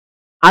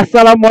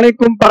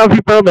Assalamualaikum para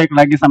people, baik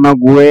lagi sama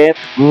gue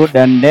Teguh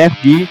dan Dev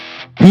di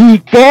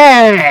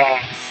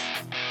Podcast.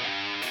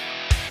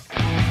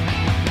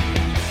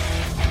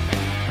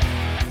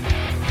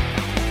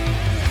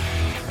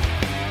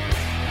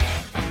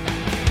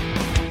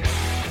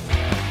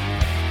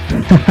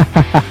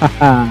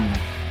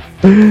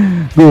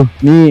 Duh,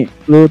 nih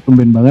lu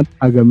tumben banget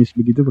agamis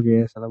begitu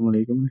pakai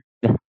assalamualaikum.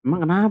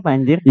 Emang kenapa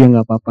anjir? Ya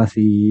nggak apa-apa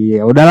sih.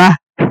 Ya udahlah.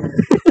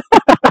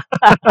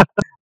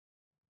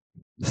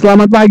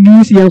 Selamat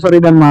pagi, siang, sore,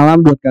 dan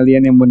malam buat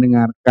kalian yang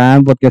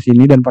mendengarkan podcast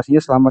ini dan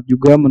pastinya selamat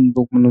juga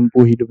untuk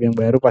menempuh hidup yang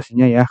baru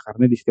pastinya ya,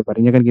 karena di setiap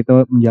harinya kan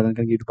kita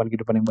menjalankan kehidupan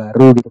yang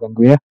baru gitu kan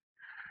gue ya.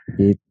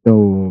 Gitu.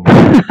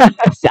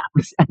 Siapa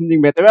sih anjing?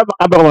 BTW apa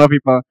kabar para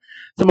people?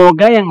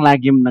 Semoga yang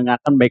lagi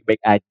mendengarkan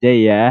baik-baik aja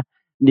ya.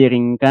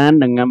 Diringkan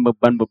dengan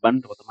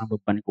beban-beban, terutama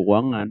beban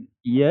keuangan.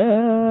 Iya.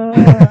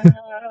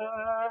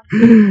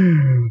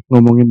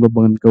 Ngomongin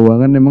beban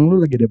keuangan, emang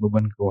lu lagi ada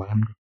beban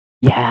keuangan?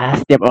 Ya,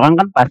 setiap orang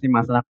kan pasti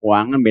masalah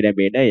keuangan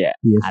beda-beda ya.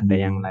 Iya Ada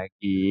sih. yang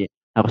lagi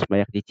harus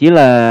bayar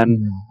cicilan,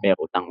 Iya. bayar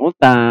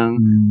utang-utang,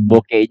 Hmm.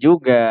 bokeh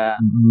juga.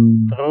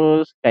 Hmm.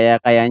 Terus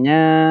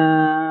kayaknya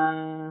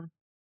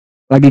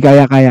Lagi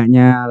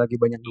kayaknya lagi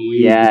banyak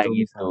duit iya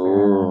gitu gitu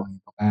misalkan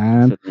gitu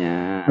kan. maksudnya.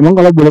 Emang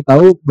kalau boleh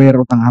tahu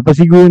bayar utang apa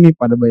sih gue nih?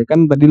 Pada bayar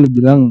kan tadi lu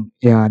bilang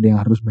ya ada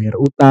yang harus bayar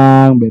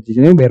utang, bayar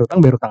cicilan, bayar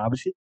utang apa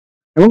sih?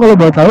 Emang kalau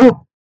boleh tahu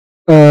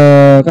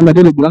kan tadi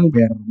lu bilang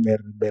bayar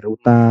bayar bayar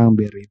utang,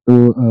 bayar itu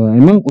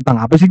emang utang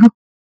apa sih gue?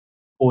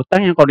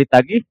 Utang yang kalau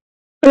ditagih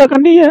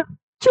silakan dia.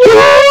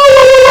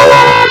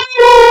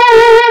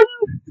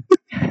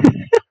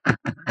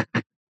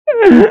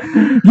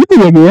 Gitu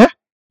ya gue ya?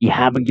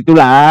 Ya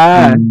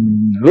begitulah.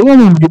 Lu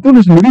ngomong begitu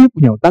lu sendiri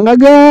punya utang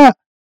kagak?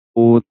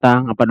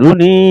 Utang apa dulu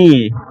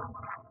nih?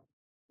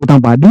 Utang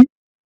padi?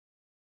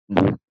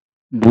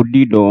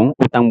 Budi dong.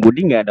 Utang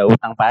budi nggak ada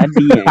utang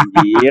padi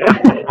anjir.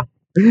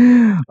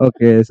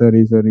 Oke,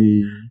 sorry.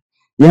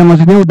 Ya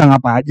maksudnya utang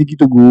apa aja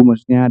gitu gue,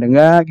 maksudnya ada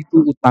nggak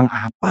gitu utang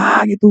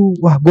apa gitu?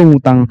 Wah gue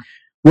ngutang,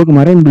 gue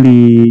kemarin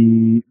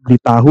beli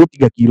tahu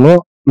 3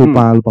 kilo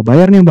lupa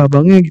bayar nih mbak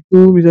abangnya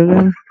gitu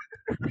misalkan.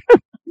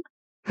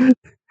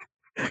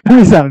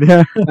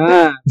 misalnya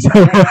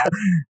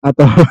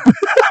atau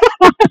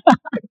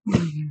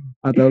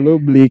atau lu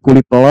beli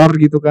kulit telur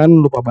gitu kan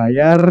lupa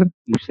bayar.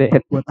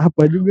 Buset. Buat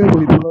apa juga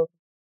kulit telur?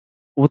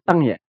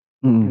 Utang ya?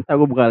 Ntar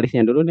gue buka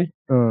listnya dulu deh.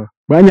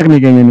 Banyak nih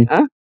kayaknya nih.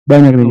 Hah?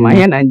 Banyak nih.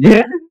 Lumayan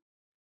aja.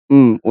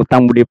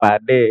 Utang budi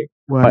pade.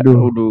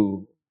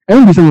 Waduh.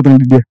 Emang bisa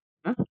ngutang di dia?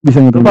 Hah? Bisa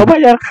ngutang. Lupa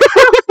bayar.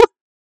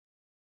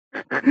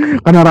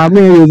 Karena rame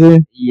biasanya.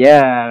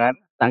 Iya kan,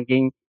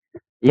 saking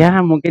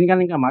ya mungkin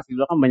kan nggak masih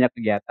dulu kan banyak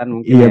kegiatan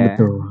mungkin Iya ya.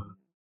 betul.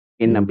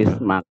 Mungkin habis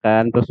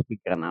makan terus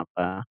pikiran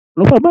apa?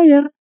 Lupa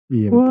bayar.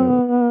 Iya betul.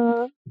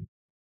 Wah.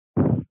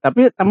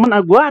 Tapi temen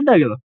gue ada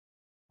gitu.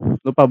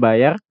 Lupa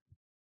bayar.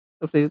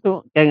 Terus itu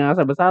kayak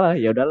ngerasa bersalah.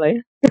 Ya udahlah ya.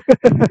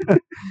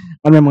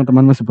 Kan memang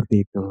temanmu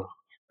seperti itu.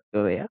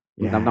 Betul ya.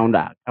 Ya. Tentang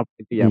udah akrab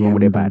gitu ya Iya, sama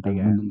Bude Padi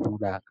kan. Tentang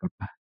udah akrab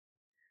lah.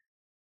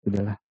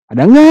 Udahlah.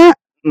 Ada nggak?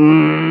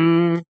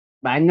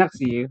 Banyak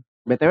sih.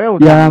 BTW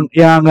utang.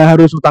 Ya nggak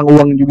harus utang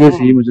uang juga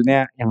sih,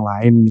 maksudnya yang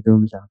lain gitu,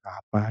 misalnya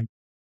apa.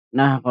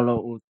 Nah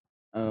kalau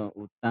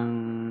utang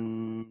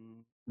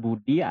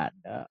budi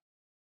ada.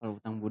 Kalau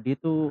utang budi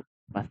tuh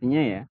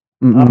pastinya ya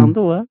orang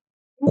tua.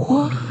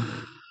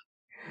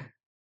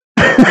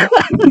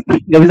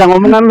 Gak bisa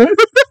ngomong kan lu?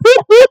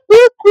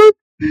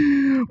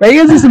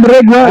 Pengen sih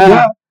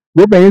sebenarnya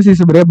gue pengen sih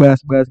sebenarnya bahas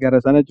ke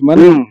arah sana,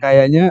 cuman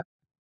kayaknya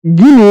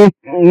gini.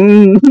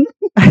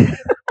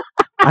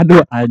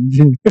 Aduh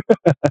anjing.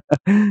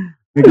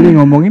 Ini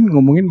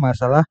ngomongin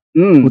masalah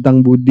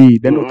utang budi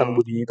dan utang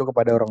budinya itu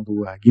kepada orang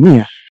tua. Gini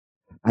ya.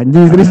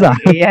 Anjing serius lah.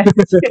 Iya.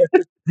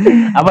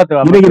 Apa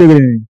tuh?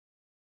 Gini.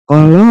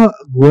 Kalau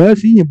gue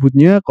sih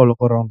nyebutnya kalau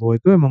ke orang tua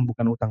itu emang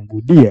bukan utang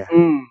budi ya.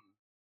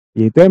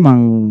 Ya itu emang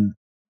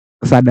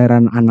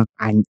kesadaran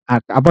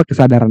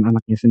kesadaran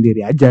anaknya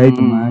sendiri aja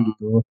itu mah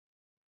gitu.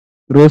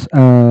 Terus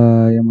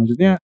ya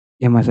maksudnya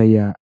ya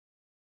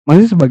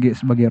masih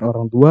sebagai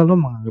orang tua lo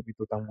menganggap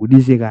itu utang budi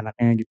sih ke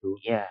anaknya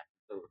gitu. Iya.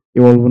 Ya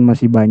walaupun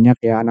masih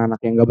banyak ya anak-anak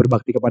yang gak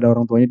berbakti kepada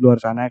orang tuanya di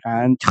luar sana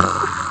kan.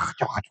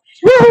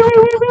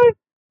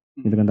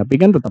 Gitu kan, tapi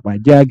kan tetap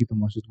aja gitu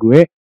maksud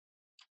gue.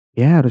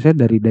 Ya harusnya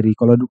dari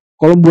kalau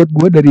buat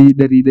gue dari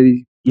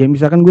ya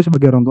misalkan gue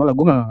sebagai orang tua lah,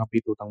 gue gak nganggap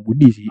itu utang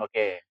budi sih.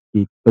 Oke.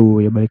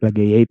 Itu ya balik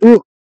lagi ya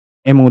itu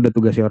emang udah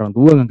tugasnya orang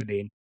tua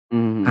ngegedein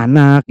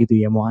anak gitu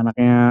ya, mau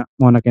anaknya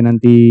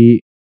nanti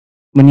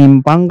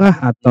menyimpang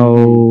kah atau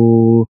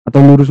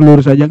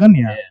lurus aja kan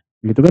ya.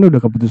 Gitu kan udah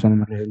keputusan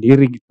anaknya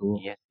sendiri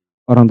gitu.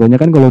 Orang tuanya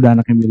kan kalau udah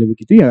anaknya milih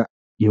begitu ya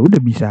udah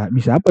bisa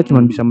apa,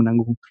 cuma bisa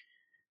menanggung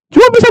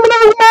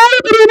malu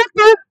dari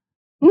anaknya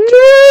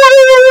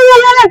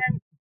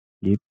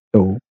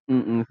gitu.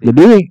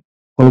 Jadi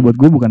kalau buat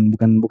gue bukan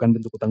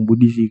bentuk utang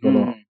budi sih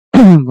kalau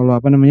kalau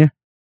apa namanya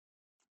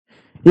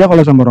ya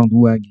kalau sama orang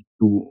tua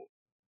gitu.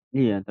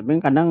 Iya, tapi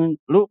kadang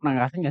lu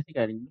pernah ngerasain gak sih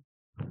kayak gini?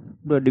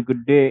 Udah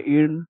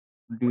digedein,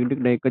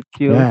 Dididik dari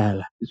kecil,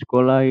 Yalah.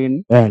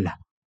 disekolahin. Yalah.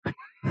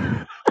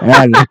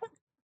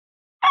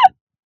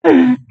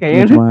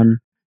 Kayaknya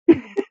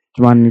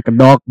cuman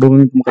kedok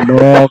dong,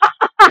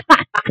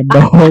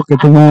 kedok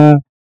itu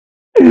mah.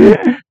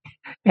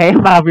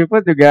 Kayaknya Pak Habib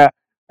juga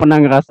pernah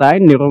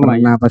ngerasain di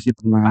rumahnya. Pasti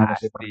pernah.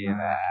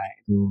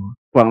 Itu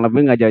kurang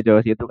lebih nggak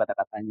jauh-jauh situ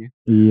kata-katanya.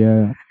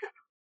 Iya.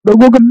 Udah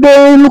gue gede,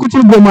 lu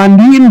kecil gue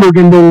mandiin, gue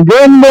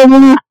gendong-gendong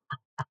lu,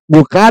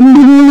 gue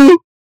kandung lu,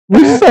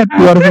 buset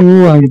keluar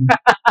semua gitu.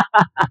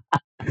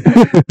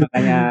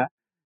 Makanya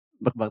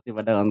berbakti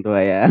pada orang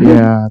tua ya.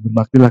 Iya,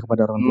 berbaktilah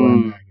kepada orang tua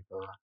gitu.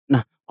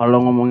 Nah,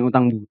 kalau ngomongin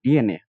utang budi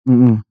ya,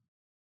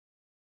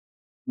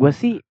 gue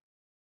sih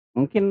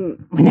mungkin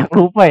banyak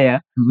lupa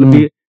ya,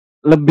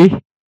 lebih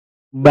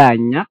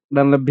banyak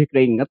dan lebih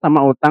keinget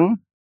sama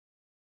utang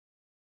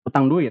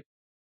duit.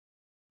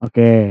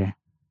 Oke.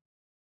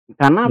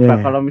 Karena apa?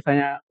 Kalau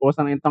misalnya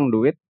urusan utang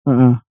duit,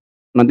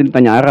 nanti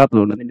ditanya akhirat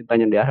lu, nanti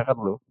ditanya di akhirat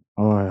lu.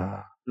 Oh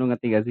ya. Lu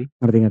ngerti gak sih?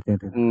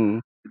 Ngerti.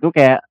 Itu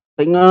kayak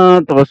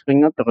keinget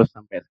terus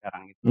sampai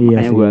sekarang itu.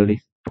 Iya, makanya gue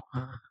list.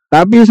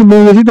 Tapi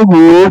sebelum itu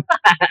gue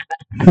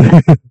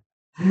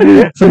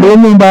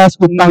sebelum membahas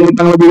utang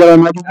lebih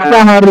dalam lagi, kita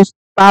harus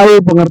tahu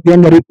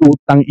pengertian dari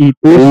utang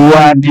itu.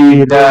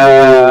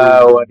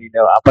 Wadidaw.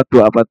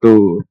 Apa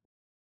tuh?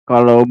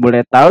 Kalau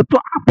boleh tahu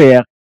tuh apa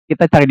ya?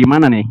 Kita cari di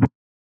mana nih?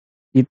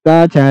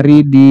 Kita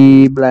cari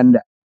di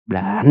Belanda.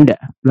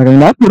 Belakang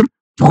dapur.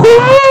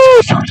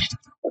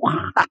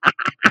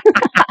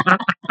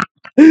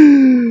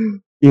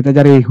 Kita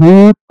cari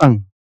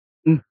hutang.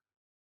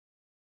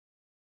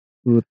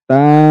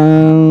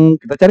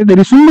 Kita cari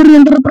dari sumber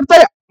yang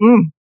terpercaya.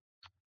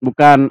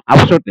 Bukan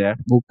absurd ya?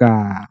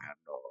 Bukan.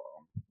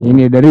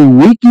 Ini dari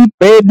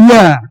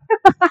Wikipedia.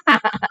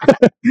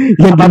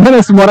 Yang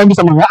dimana semua orang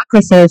bisa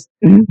mengakses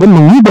dan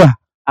mengubah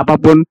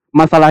apapun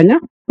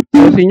masalahnya,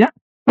 solusinya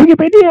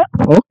Wikipedia.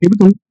 Oke,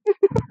 betul.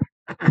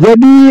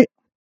 Jadi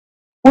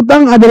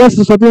utang adalah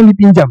sesuatu yang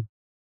dipinjam.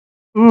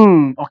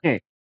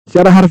 Oke.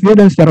 Secara harfiah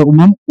dan secara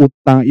umum,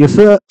 utang ya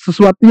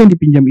sesuatu yang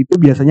dipinjam itu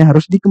biasanya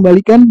harus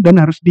dikembalikan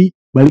dan harus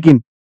dibalikin.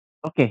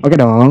 Oke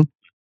dong.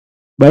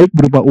 Baik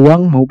berupa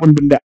uang maupun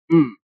benda.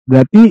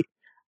 Berarti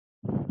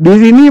di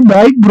sini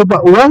baik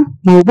berupa uang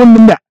maupun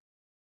benda.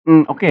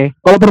 Oke.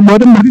 Kalau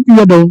perbuatan berarti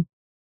tidak dong.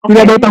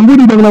 Tidak ada utang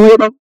budi dong namanya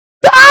dong.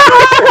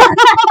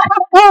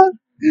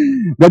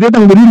 Berarti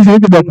utang budi di sini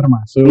tidak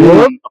termasuk.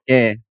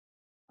 Oke.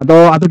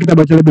 Atau kita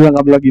baca lebih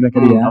lengkap lagi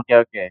ya.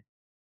 Oke.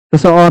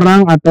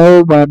 Seseorang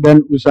atau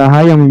badan usaha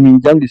yang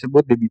meminjam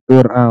disebut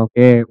debitur.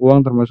 Oke.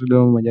 Uang termasuk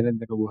dalam pembayaran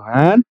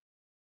kebutuhan.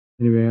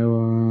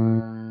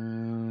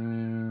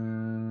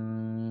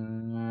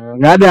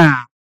 Nggak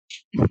ada.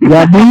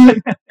 Jadi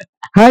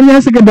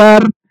hanya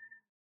sekedar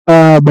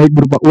baik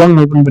berupa uang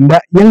maupun benda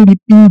yang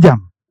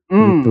dipinjam.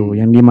 Gitu.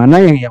 Yang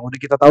dimana yang udah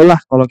kita tahu lah,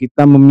 kalau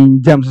kita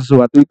meminjam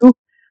sesuatu itu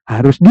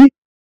harus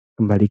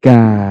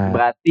dikembalikan.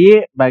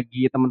 Berarti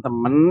bagi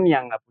teman-teman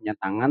yang nggak punya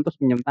tangan terus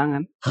pinjam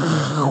tangan.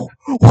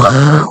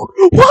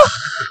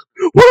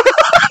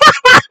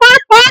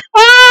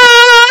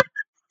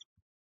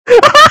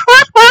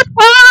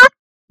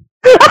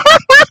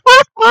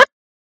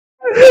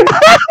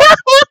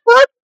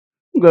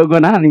 Gue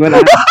nahan.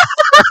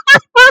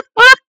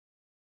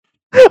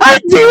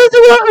 Anjing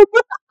coba.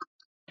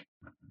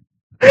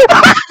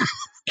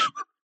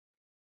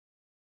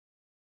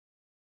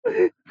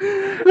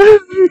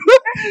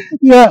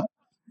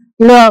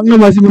 Nggak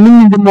masih mending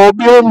minjem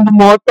mobil, minjem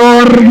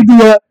motor gitu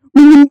ya.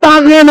 Minjem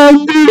tangan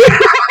nanti.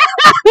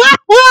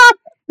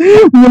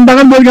 Minjem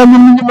tangan buat kamu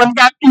minjeman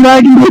kaki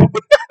lagi.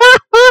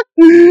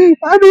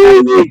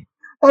 Aduh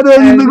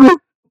gitu gue.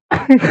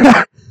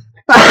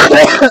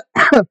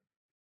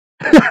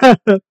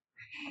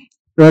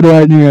 Aduh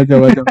anjing ya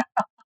coba.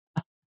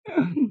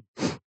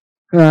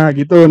 Nah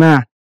gitu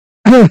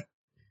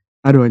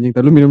aduh anjing,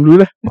 lu minum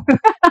dulu lah.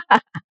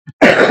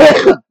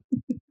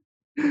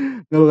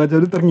 Kalau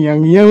kacau itu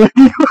terngiang-ngiang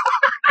lagi.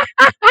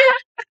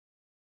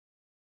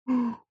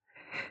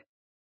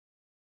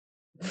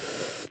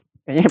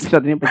 Kayaknya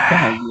episode ini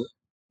pecah aja.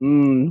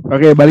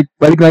 Oke,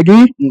 balik lagi.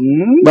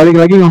 Balik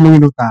lagi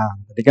ngomongin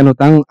utang. Tadi kan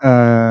utang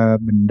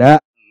benda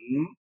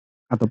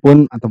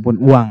ataupun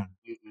uang.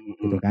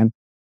 Gitu kan.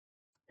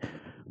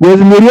 Gue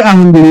sendiri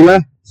alhamdulillah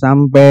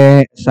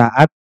sampai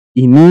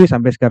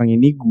sekarang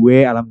ini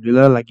gue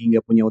alhamdulillah lagi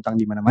nggak punya utang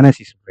di mana-mana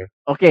sih sebenarnya.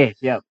 Oke,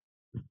 siap.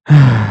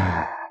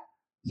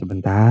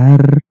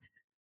 Sebentar,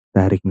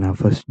 tarik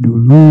nafas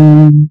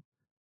dulu.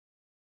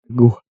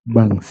 Gue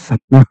bangsat.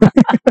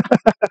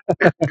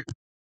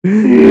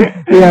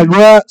 Ya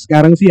gue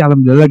sekarang sih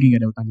alhamdulillah lagi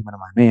nggak ada utang di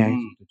mana-mana ya.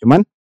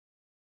 Cuman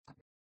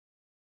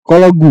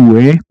kalau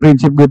gue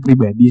prinsip gue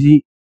pribadi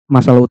sih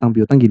masalah utang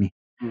piutang gini.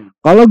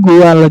 Kalau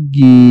gue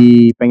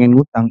lagi pengen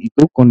ngutang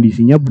itu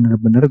kondisinya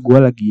bener-bener gue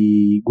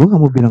nggak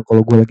mau bilang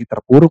kalau gue lagi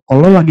terpuruk,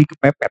 kalau lagi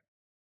kepepet.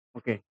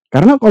 Oke.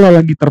 Karena kalau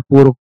lagi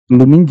terpuruk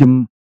lu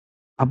minjem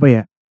apa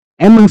ya?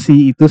 Emang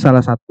sih itu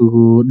salah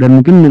satu dan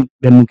mungkin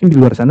di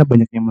luar sana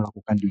banyak yang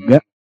melakukan juga.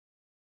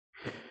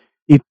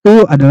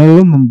 itu adalah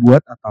lo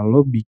membuat atau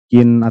lo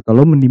bikin atau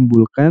lo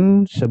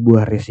menimbulkan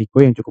sebuah resiko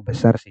yang cukup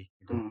besar sih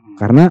gitu.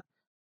 Karena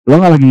lo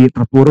nggak lagi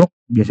terpuruk,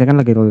 biasanya kan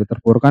lagi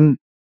terpuruk kan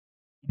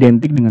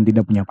identik dengan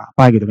tidak punya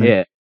apa-apa gitu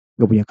kan.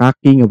 Gak punya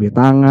kaki, gak punya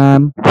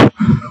tangan.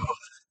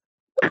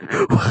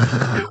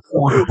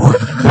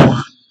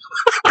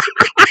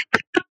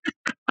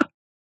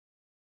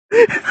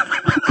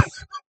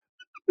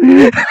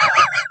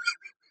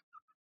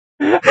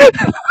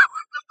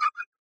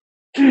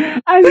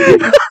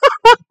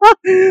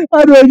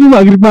 Aduh ini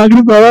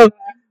maghrib tolong.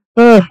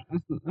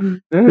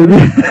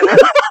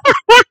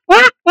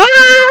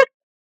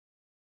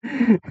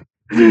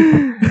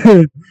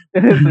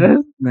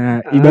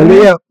 Nah ibaratnya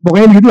ya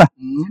pokoknya gitu lah.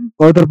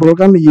 Kalau terpuruk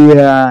kan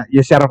ya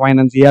secara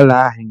finansial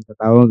lah yang kita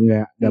tahu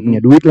nggak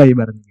punya duit lah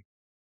ibaratnya.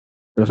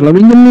 Terus lo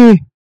minjem nih,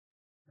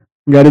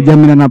 nggak ada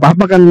jaminan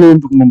apa-apa kan lo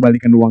untuk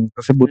membalikan uang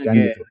tersebut kan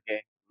gitu.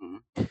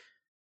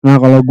 Nah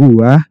kalau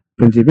gua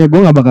prinsipnya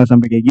gua nggak bakal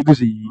sampai kayak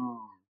gitu sih.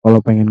 Kalau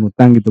pengen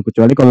ngutang gitu,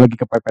 kecuali kalau lagi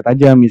kepepet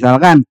aja.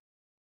 Misalkan,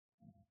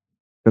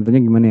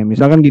 contohnya gimana ya?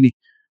 Misalkan gini,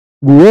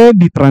 gue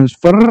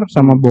ditransfer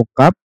sama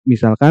bokap,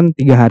 misalkan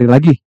 3 hari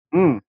lagi.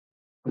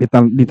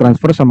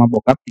 Ditransfer sama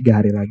bokap 3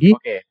 hari lagi.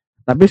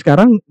 Tapi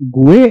sekarang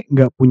gue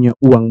nggak punya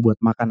uang buat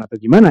makan atau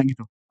gimana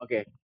gitu.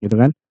 Gitu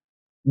kan?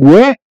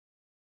 Gue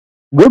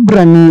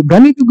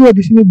berani tuh gue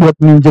di sini buat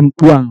minjem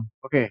uang.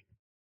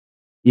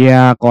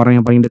 Ya ke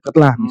orang yang paling deket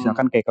lah,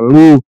 misalkan kayak ke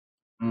lu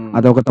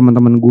atau ke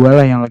teman-teman gue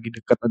lah yang lagi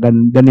deket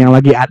dan yang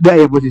lagi ada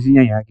ya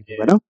posisinya ya gitu.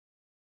 Kadang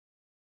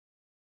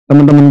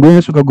teman-teman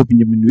gue suka gue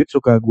pinjemin duit,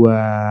 suka gue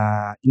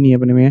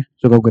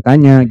suka gue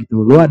tanya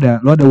gitu, lu ada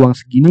uang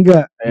segini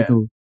gak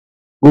gitu.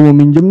 Gue mau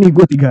minjem nih,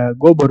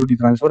 gue baru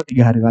ditransfer 3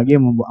 hari lagi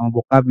sama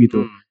bokap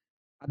gitu.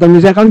 Atau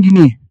misalkan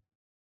gini,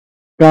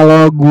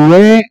 kalau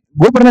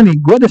gue pernah nih,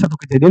 gue ada satu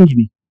kejadian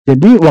gini.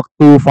 Jadi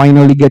waktu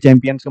final Liga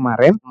Champions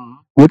kemarin,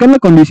 gue kan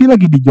kondisi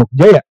lagi di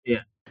Jogja ya.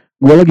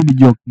 Gue lagi di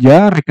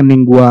Jogja,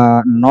 rekening gue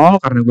 0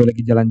 karena gue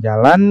lagi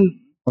jalan-jalan,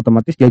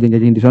 otomatis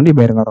jajan-jajan di sana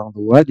dibayar orang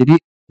tua. Jadi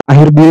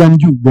akhir bulan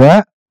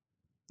juga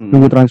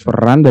nunggu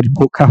transferan dari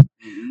bokap.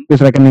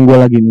 Terus rekening gue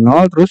lagi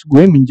 0, terus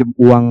gue minjem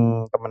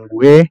uang temen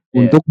gue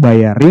untuk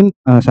bayarin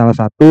salah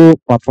satu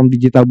platform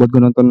digital buat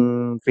gue nonton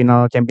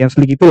final Champions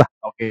League itulah.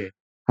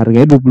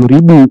 Harganya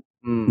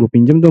 20.000. Gue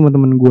pinjem tuh sama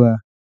temen gue.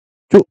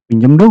 Cuk,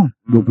 pinjem dong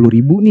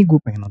 20.000 nih, gue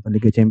pengen nonton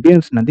Liga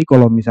Champions. Nanti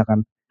kalau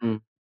misalkan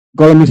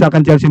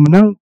Chelsea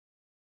menang,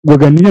 gue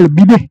gantinya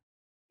lebih deh.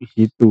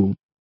 Gitu.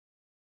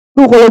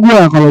 Tuh kalau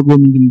gue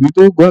minjem duit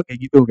tuh gue kayak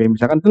gitu. Kayak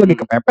misalkan tuh lagi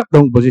kepepet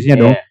dong posisinya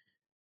dong.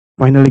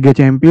 Final Liga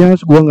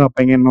Champions, gue nggak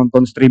pengen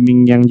nonton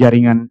streaming yang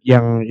jaringan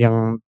yang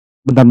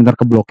bentar-bentar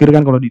keblokir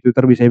kan, kalau di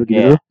Twitter bisa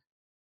begitu.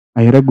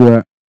 Akhirnya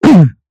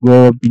gue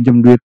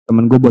pinjam duit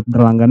temen gue buat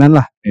berlangganan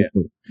lah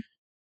gitu.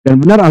 Dan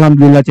benar,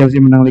 alhamdulillah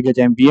Chelsea menang Liga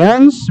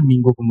Champions.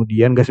 Seminggu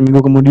kemudian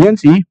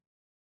sih,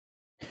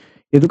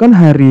 itu kan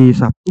hari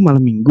Sabtu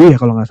malam Minggu ya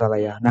kalau nggak salah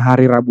ya. Nah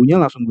hari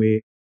Rabunya langsung gue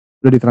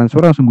udah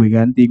ditransfer, langsung gue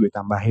ganti, gue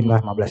tambahin lah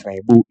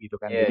 15.000 gitu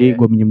kan. Jadi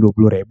gue minjem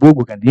 20.000,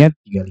 gue gantinya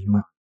 35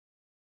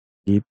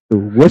 gitu.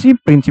 Gue sih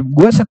prinsip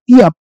gue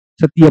setiap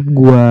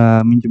gue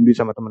minjem duit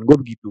sama temen gue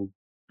begitu.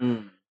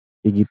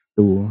 Kayak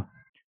gitu.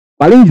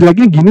 Paling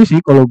jeleknya gini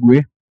sih kalau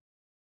gue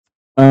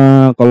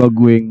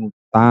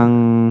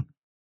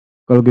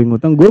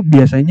ngutang gue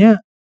biasanya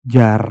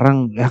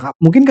jarang ya,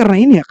 mungkin karena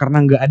ini ya,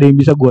 karena nggak ada yang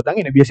bisa gue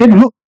utangin ya. Biasanya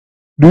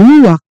dulu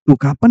waktu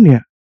kapan ya,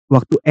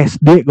 waktu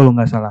SD kalau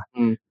nggak salah,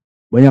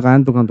 banyak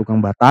kan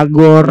tukang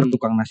batagor,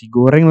 tukang nasi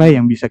goreng lah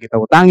yang bisa kita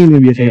utangin ya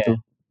biasa itu.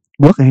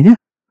 Gue kayaknya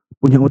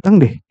punya utang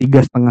deh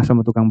 3,5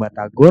 sama tukang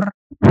batagor,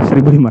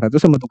 1.500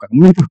 sama tukang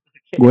mie tuh.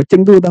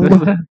 Goceng tuh utang gue.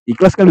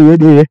 Ikhlas kali ya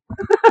dia ya.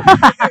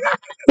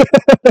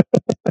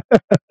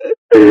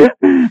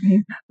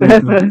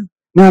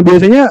 Nah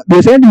biasanya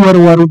di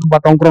warung-warung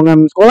tempat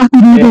tongkrongan sekolah tuh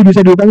dulu tuh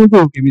bisa diutangin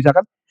tuh. Kayak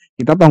misalkan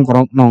kita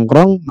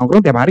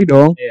nongkrong tiap hari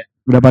dong.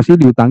 Udah pasti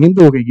diutangin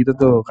tuh kayak gitu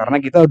tuh. Karena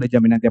kita udah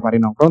jaminan tiap hari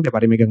nongkrong, tiap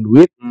hari megang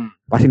duit,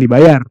 pasti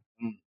dibayar.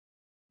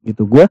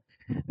 Gitu gue.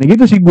 Nah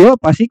gitu sih gue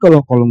pasti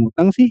kalau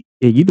ngutang sih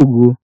kayak gitu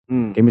gue.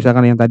 Kayak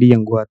misalkan yang tadi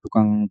yang gue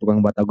tukang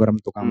batagor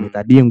sama tukang mie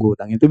tadi yang gue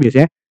utangin itu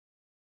biasanya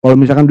kalau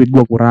misalkan duit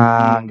gue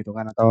kurang gitu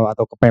kan,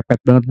 atau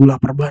kepepet banget, gue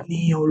lapar banget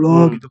nih ya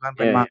Allah gitu kan,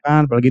 pengen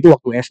makan, apalagi itu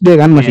waktu SD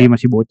kan,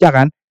 masih bocah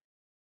kan,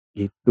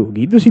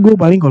 gitu sih gue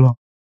paling kalau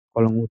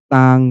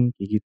ngutang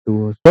kayak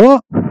gitu. So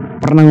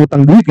pernah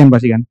ngutang duit kan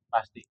pasti kan?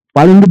 Pasti.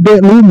 Paling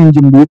gede lu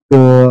minjem duit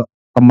ke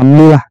temen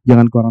lu lah,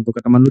 jangan ke orang tua,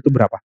 ke temen lu tuh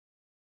berapa?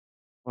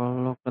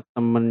 Kalau ke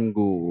temen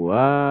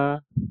gua,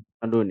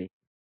 aduh nih,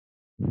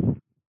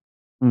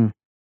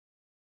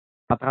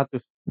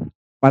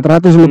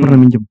 400 lu pernah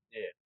minjem?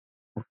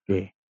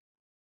 Oke.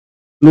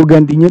 Lu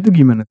gantinya tuh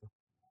gimana tuh?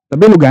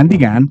 Tapi lu ganti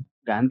kan?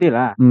 Ganti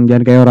lah.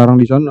 Jangan kayak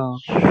orang-orang di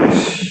sono.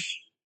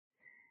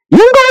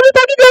 Yang kalau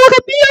ditagih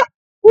galak dia.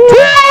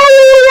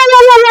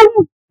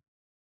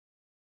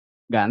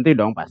 Ganti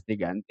dong, pasti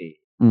ganti.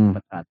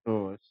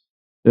 400.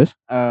 Terus?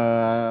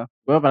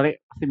 Gue paling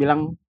pasti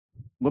bilang,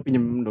 gue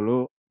pinjem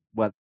dulu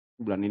buat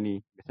bulan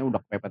ini. Biasanya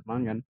udah kepepet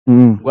banget kan.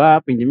 Gue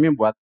pinjemnya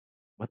buat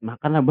buat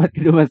makan lah, buat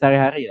kehidupan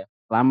sehari-hari ya,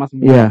 selama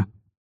Iya. sebulan.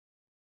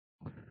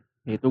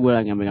 Itu gue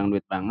lagi megang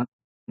duit banget,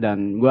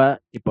 dan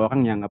gue tipe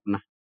orang yang nggak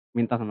pernah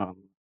minta sama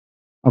orang.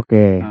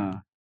 Oke.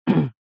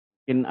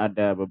 Mungkin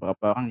ada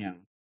beberapa orang yang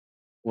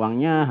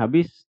uangnya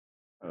habis,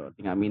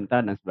 tinggal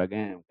minta dan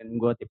sebagainya. Mungkin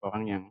gue tipe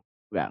orang yang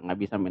nggak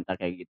bisa minta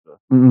kayak gitu.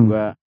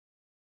 Gue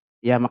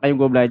ya makanya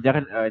gue belajar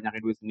nyari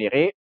duit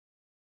sendiri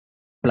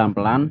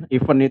pelan-pelan.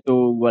 Even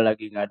itu gue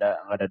lagi nggak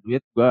ada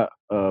duit, gue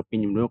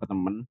pinjem dulu ke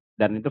temen,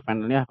 dan itu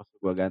finalnya harus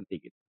gue ganti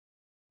gitu.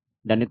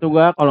 Dan itu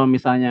gue kalau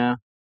misalnya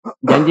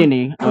janji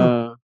nih,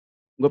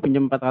 gue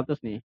pinjem 400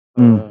 nih,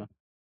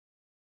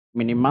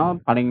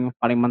 minimal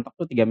paling mentok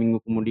tuh 3 minggu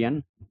kemudian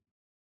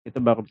itu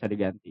baru bisa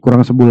diganti.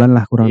 Kurang sebulan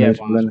lah, kurang Iya, dari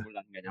sebulan lah.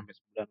 nggak nyampe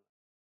sebulan.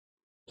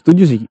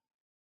 Setuju sih.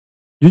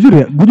 Jujur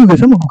ya, gue juga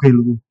sama kayak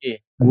lu. Iya.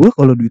 Gue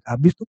kalau duit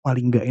habis tuh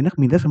paling gak enak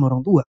minta sama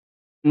orang tua.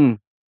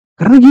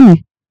 Karena gini,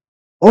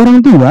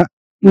 orang tua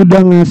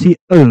udah ngasih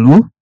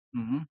elu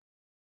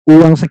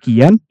uang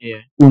sekian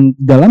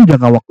dalam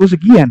jangka waktu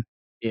sekian.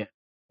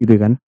 Gitu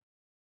kan.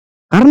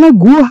 Karena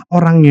gue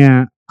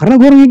orangnya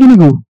gini,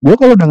 gue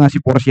kalau udah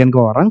ngasih porsian ke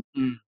orang,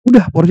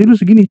 udah porsi lu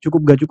segini,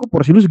 cukup gak cukup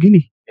porsi lu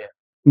segini.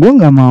 Gue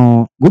nggak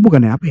mau, gue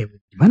bukannya apa ya,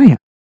 gimana ya,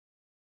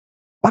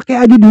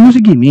 pakai aja dulu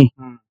segini,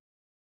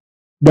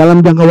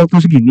 dalam jangka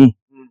waktu segini,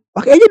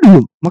 pakai aja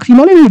dulu,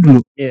 maksimalin dulu.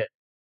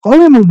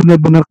 Kalau emang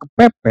benar-benar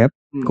kepepet,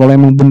 kalau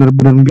emang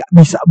benar-benar nggak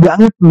bisa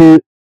banget lu,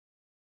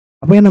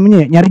 apa ya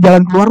namanya, nyari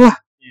jalan keluar lah,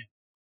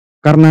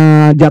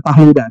 karena jatah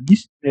lu udah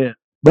habis,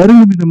 baru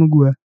lu minta sama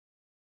gue.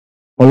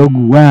 Kalau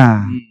gue,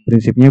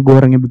 prinsipnya gue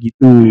orangnya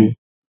begitu.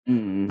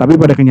 Tapi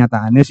pada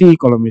kenyataannya sih,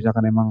 kalau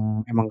misalkan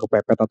emang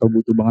kepepet atau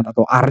butuh banget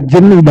atau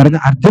urgent,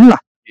 ibaratnya urgent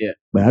lah,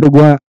 baru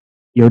gue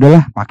ya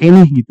udahlah pakai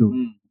nih gitu.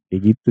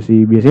 Kayak gitu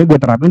sih. Biasanya gue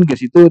terapin ke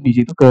situ, di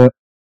situ ke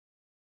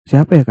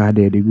siapa ya, ke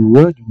adik-adik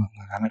gue juga,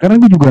 karena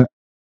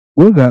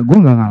gue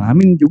nggak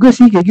ngalamin juga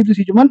sih kayak gitu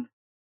sih. Cuman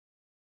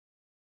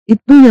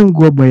itu yang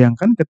gue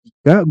bayangkan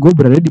ketika gue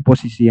berada di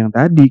posisi yang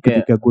tadi,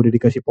 ketika gue udah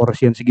dikasih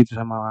porsian segitu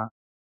sama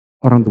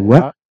orang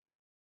tua,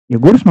 ya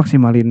gue harus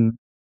maksimalin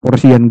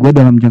porsian gue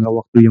dalam jangka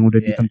waktu yang udah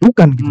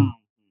ditentukan gitu.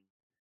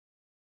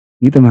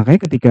 Gitu, makanya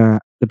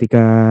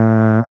ketika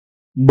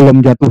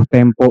belum jatuh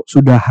tempo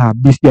sudah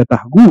habis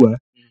jatah gue,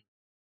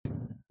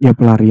 ya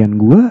pelarian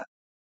gue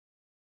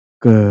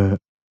ke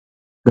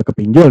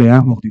pinjol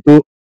ya. Waktu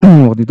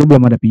itu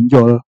belum ada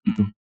pinjol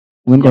gitu.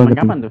 Mungkin kalau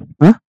kapan tuh?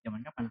 Zaman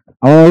kapan?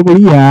 Awal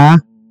kuliah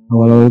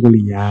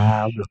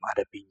belum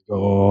ada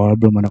pinjol,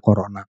 belum ada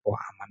corona, kok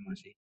aman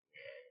masih.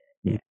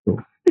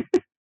 Gitu.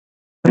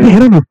 Tapi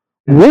heran loh,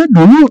 gue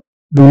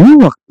dulu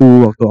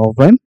waktu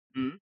offline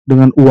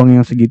dengan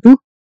uang yang segitu,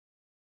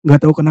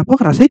 nggak tahu kenapa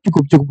rasanya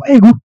cukup aja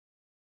gue.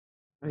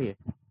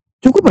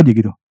 Cukup aja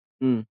gitu.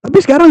 Tapi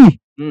sekarang nih,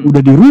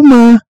 udah di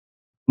rumah,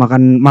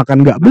 makan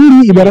nggak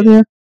beli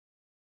ibaratnya,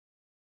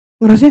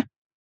 rasanya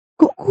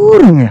kok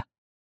kurang ya.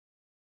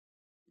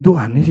 Itu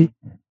aneh sih.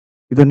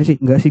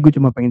 Enggak sih, gue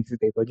cuma pengen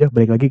cerita itu aja.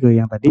 Balik lagi ke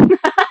yang tadi.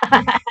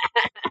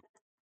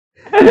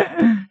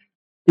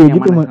 Ya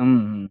gitu mah.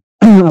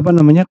 Apa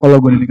namanya, kalau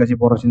gue dikasih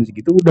porsian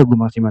segitu, udah gue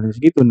maksimalin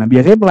segitu. Nah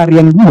biasanya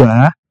pelarian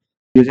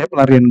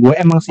gue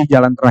emang sih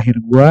jalan terakhir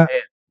gue.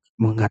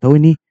 Mau nggak tahu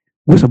ini,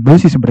 gue sebel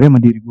sih sebenarnya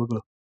sama diri gue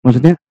loh.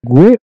 Maksudnya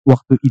gue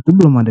waktu itu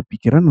belum ada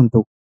pikiran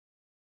untuk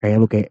kayak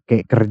lu kayak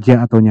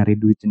kerja atau nyari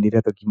duit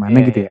sendiri atau gimana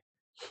gitu ya.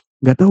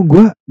 Nggak tahu,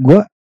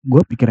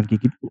 gue pikiran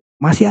kayak gitu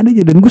masih ada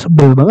aja, dan gue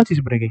sebel banget sih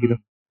sebenarnya kayak gitu.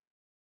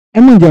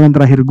 Emang jalan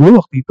terakhir gue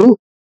waktu itu,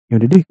 ya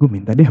udah deh gue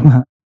minta deh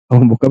sama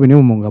bokap, ini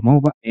mau nggak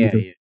mau pak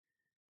gitu.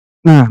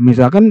 Nah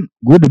misalkan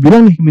gue udah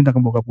bilang nih minta ke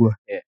bokap gue,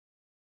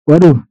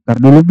 waduh ntar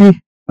dulu nih,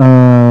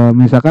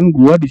 misalkan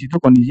gue di situ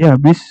kondisinya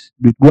habis,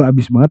 duit gue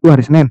habis banget tuh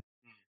hari Senin,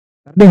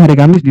 tapi hari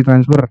Kamis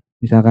ditransfer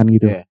misalkan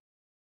gitu.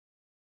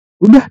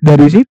 Udah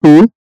dari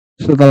situ,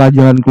 setelah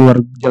jalan keluar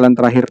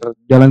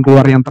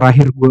yang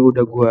terakhir gue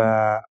udah gue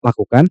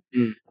lakukan,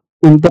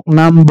 untuk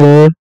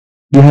nambel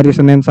di hari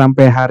Senin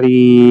sampai hari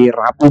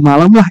Rabu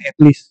malam lah at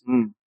least.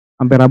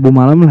 Sampai Rabu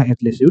malam lah at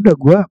least. Udah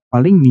gue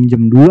paling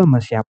minjem dulu sama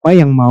siapa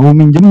yang mau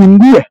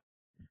minjemin gue.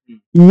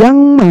 Yang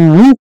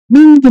mau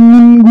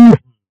minjemin gue.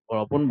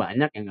 Walaupun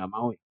banyak yang gak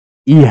mau.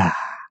 Iya.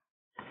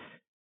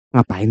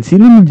 Ngapain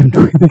sih lu minjem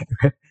duit gitu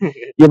kan.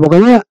 Ya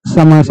pokoknya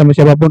sama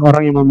siapapun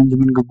orang yang mau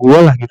minjemin ke gue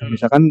lah gitu.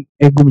 Misalkan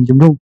gue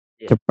minjem dong,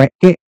 cepet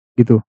kek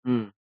gitu.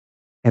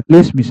 At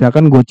least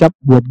misalkan gocap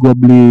buat gue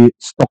beli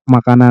stok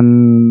makanan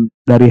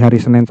dari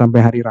hari Senin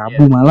sampai hari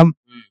Rabu malam,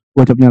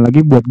 gocapnya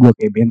lagi buat gue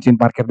kayak bensin,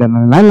 parkir dan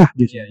lain-lain lah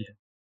biasanya.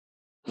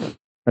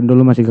 Kan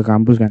dulu masih ke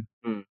kampus kan.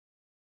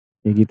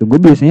 Kayak gitu. Gue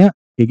biasanya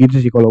kayak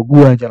gitu sih kalau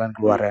gue jalan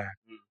keluarnya.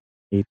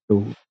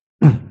 Itu.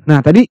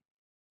 Nah tadi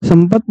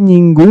sempat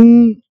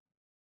nyinggung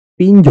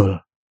pinjol,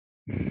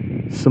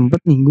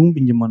 sempat nyinggung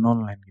pinjaman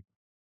online gitu.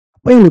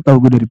 Apa yang lu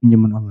tahu gue dari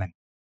pinjaman online?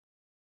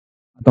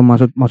 Atau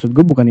maksud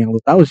gue bukan yang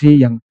lu tahu sih,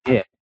 yang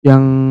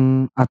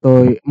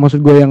atau maksud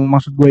gue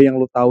yang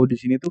lu tahu di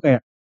sini tuh kayak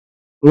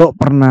lo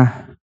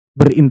pernah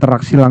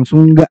berinteraksi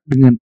langsung nggak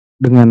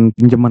dengan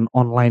pinjaman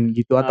online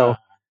gitu, atau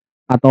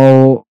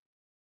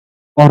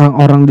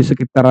orang-orang di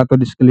sekitar atau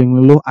di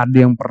sekeliling lu ada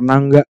yang pernah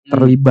nggak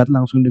terlibat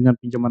langsung dengan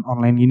pinjaman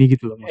online ini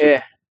gitu loh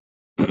maksudnya?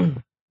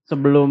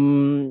 Sebelum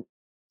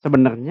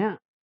sebenarnya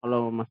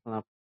kalau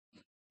masalah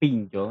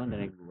pinjol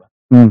dari gua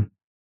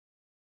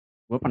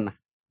pernah.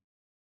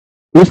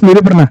 Lu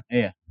sendiri pernah?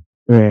 Iya.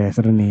 Weh,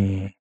 seru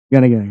nih.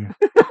 Gimana?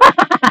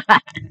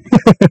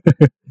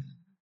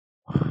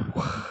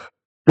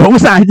 Gak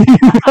usah aja.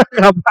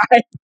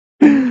 Ngapain?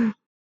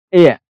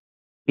 Iya.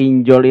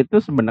 Pinjol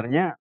itu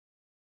sebenarnya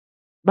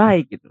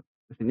baik gitu.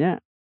 Maksudnya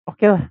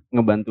oke lah,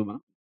 ngebantu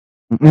banget.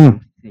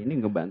 Ini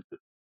ngebantu.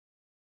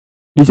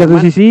 Di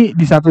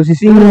satu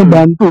sisi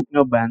ngebantu.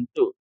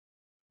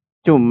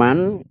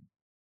 Cuman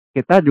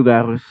kita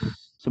juga harus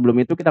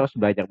sebelum itu kita harus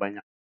belajar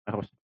banyak,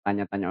 harus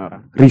tanya-tanya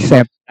orang.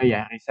 Riset.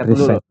 Iya, riset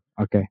dulu.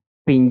 Oke.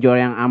 Pinjol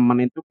yang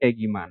aman itu kayak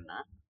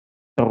gimana?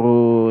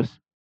 Terus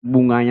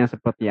bunganya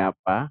seperti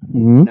apa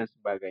dan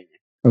sebagainya.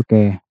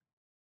 Oke.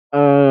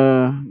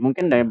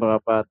 Mungkin dari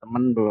beberapa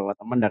teman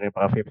dari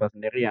para people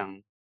sendiri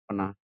yang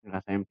pernah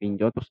ngerasain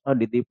pinjol terus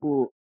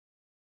ditipu,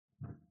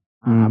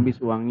 habis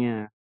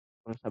uangnya.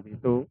 Terus habis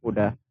itu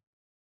udah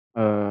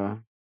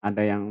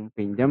ada yang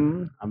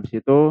pinjam, habis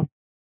itu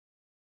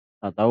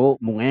tahu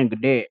bunganya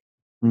gede.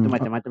 Itu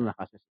macam-macam lah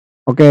kasus.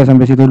 Oke,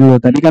 sampai situ dulu.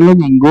 Tadi kan lu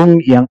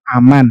nyinggung yang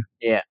aman.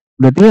 Iya.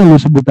 Berarti yang lu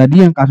sebut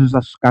tadi yang kasus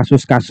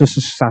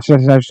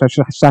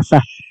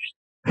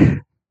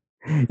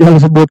yang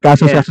sebut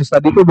kasus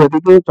tadi itu berarti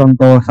itu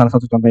salah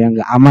satu contoh yang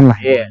nggak aman lah.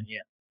 Iya.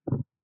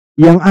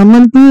 Yang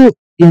aman tuh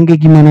yang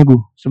kayak gimana gue?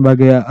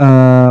 Sebagai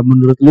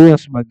menurut lu ya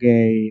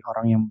sebagai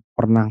orang yang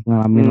pernah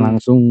ngalamin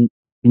langsung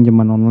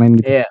pinjaman online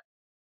gitu. Iya.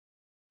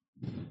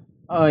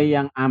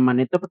 Yang aman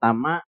itu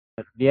pertama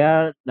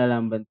dia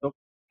dalam bentuk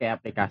kayak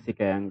aplikasi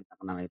kayak yang kita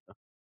kenal itu.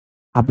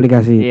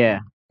 Aplikasi.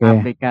 Iya.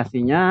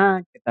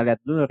 Aplikasinya kita lihat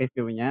dulu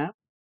reviewnya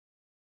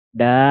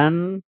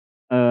dan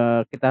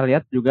kita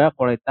lihat juga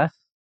kualitas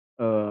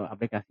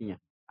aplikasinya.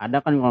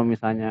 Ada kan kalau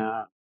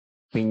misalnya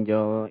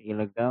pinjol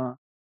ilegal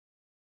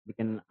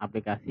bikin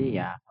aplikasi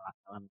ya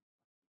salah-salah.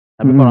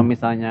 Tapi kalau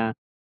misalnya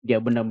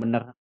dia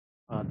benar-benar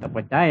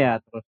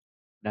terpercaya terus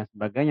dan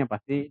sebagainya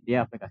pasti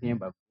dia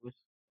aplikasinya bagus.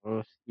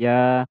 Terus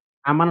ya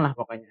aman lah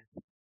pokoknya.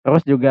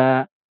 Terus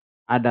juga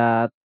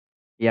ada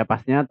ya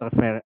pastinya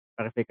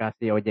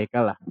terverifikasi OJK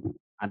lah.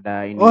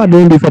 Ada ini. Oh, ada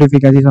yang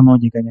diverifikasi sama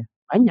OJK-nya?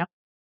 Banyak.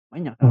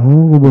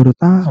 Oh, gue baru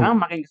tahu.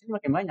 Sekarang makin kesini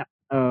makin banyak.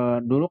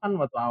 Dulu kan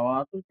waktu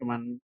awal tuh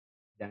cuman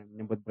jangan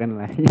nyebut brand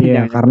lah.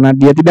 Iya, karena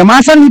dia tidak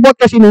masang di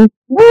podcast ini.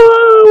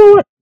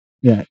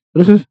 Ya,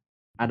 terus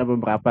ada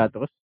beberapa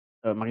terus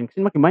makin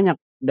kesini makin banyak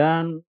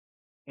dan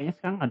kayaknya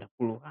sekarang ada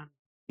puluhan,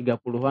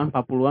 30-an,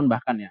 40-an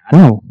bahkan ya.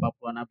 Ada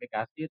 40-an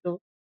aplikasi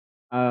itu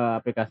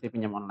aplikasi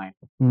pinjam online.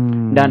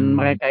 Dan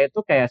mereka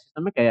itu kayak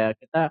sistemnya kayak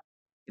kita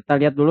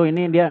lihat dulu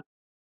ini dia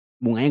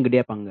bunganya gede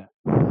apa enggak.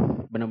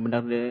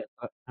 Benar-benar di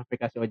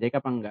aplikasi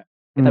OJK apa enggak.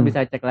 Kita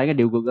bisa cek lagi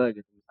di Google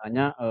gitu.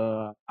 Misalnya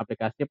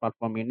aplikasi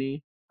platform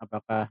ini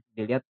apakah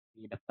dilihat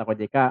di daftar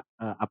OJK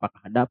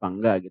apakah ada apa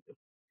enggak gitu.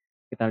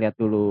 Kita lihat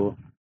dulu.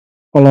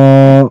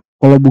 Kalau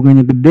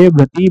bunganya gede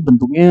berarti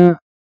bentuknya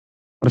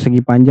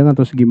persegi panjang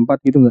atau segi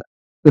empat gitu enggak?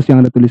 Terus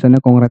yang ada tulisannya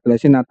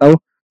congratulations atau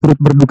turut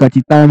berduka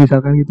cita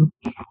misalkan gitu.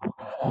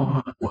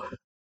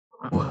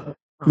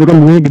 Itu kan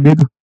bunganya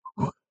gede tuh.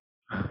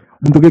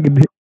 Bentuknya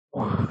gede.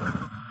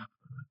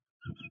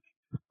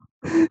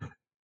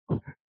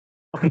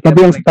 Tapi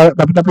yang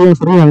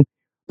seru yang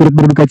turut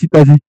berduka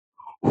cita sih.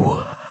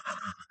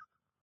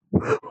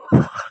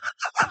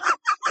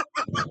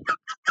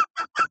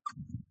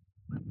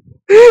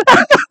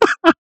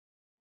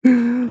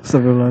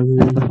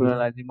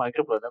 Astagfirullahaladzim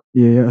maghrib loh.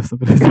 Iya,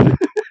 astagfirullahaladzim.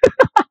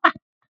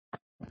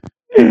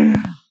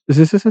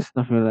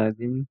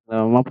 Astagfirullahaladzim.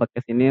 Lama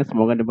podcast ini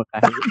semoga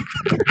diberkahi.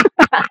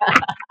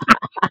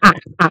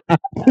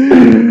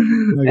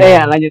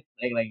 Ya lanjut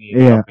lagi.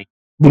 Iya.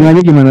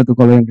 Bunganya gimana tuh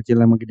kalau yang kecil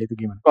sama gede itu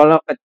gimana? Kalau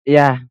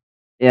ya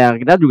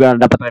kita juga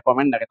dapat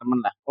rekomend dari teman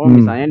lah.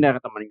 Misalnya dari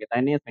teman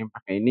kita ini sering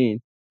pakai ini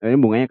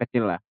bunganya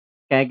kecil lah.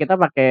 Kayak kita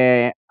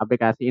pakai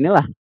aplikasi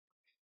inilah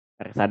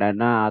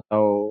reksadana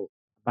atau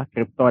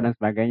kripto dan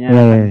sebagainya.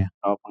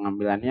 Kalau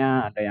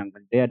pengambilannya ada yang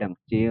gede, ada yang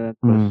kecil,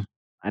 terus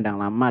ada yang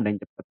lama, ada yang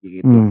cepat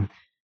gitu.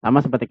 Sama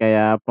seperti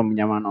kayak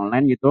peminjaman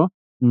online gitu.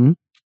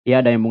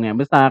 Dia ada yang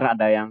bunganya besar,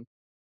 ada yang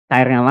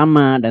cairnya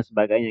lama dan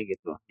sebagainya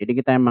gitu. Jadi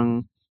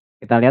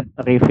kita lihat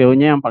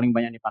reviewnya yang paling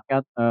banyak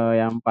dipakai,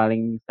 yang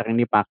paling sering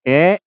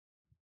dipakai,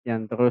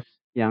 yang terus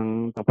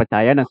yang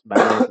terpercaya dan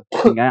sebagainya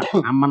sehingga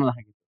aman lah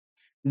gitu.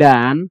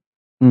 Dan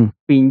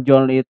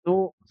pinjol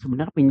itu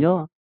sebenarnya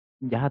pinjol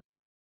jahat.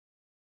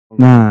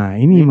 Nah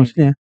ini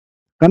maksudnya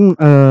kan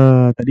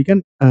tadi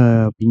kan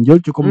pinjol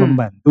cukup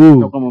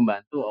membantu.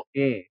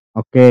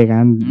 Oke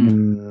kan.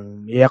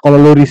 Ya kalau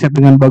lu riset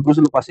dengan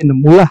bagus lu pasti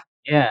nemu lah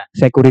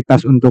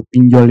sekuritas untuk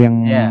pinjol yang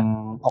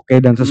oke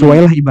dan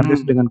sesuai lah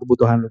ibaratnya dengan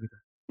kebutuhan lu gitu.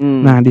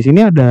 Nah di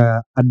sini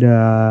ada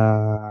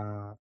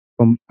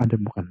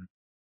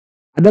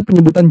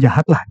penyebutan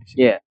jahat lah di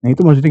sini. Nah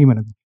itu maksudnya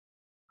gimana?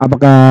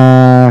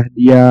 Apakah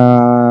dia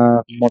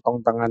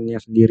memotong tangannya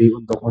sendiri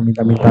untuk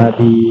meminta-minta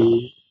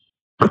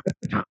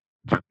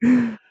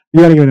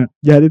Gimana?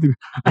 Jadi tuh.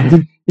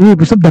 Anjing, ini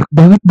episode dark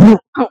banget, Bro.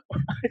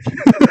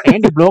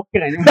 Kayaknya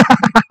diblokir aja.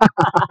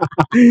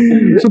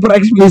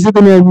 Super eksplisit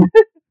ini aku.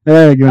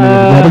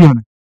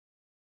 Gimana?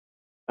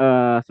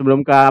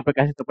 Sebelum ke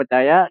aplikasi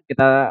terpercaya,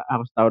 kita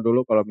harus tahu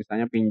dulu kalau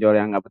misalnya pinjol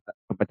yang nggak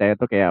terpercaya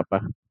itu kayak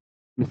apa.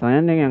 Misalnya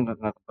nih yang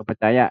nggak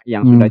terpercaya,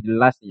 yang sudah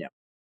jelas ya,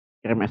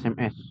 kirim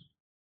SMS,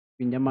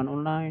 pinjaman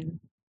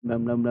online, bla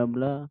bla bla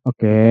bla.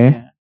 Oke.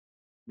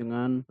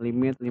 Dengan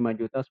limit 5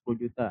 juta, 10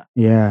 juta.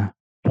 Iya.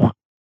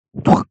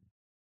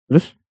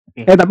 Terus?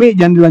 Tapi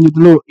jangan dilanjut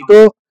dulu.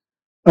 Itu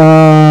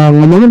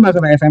ngomongin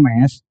masalah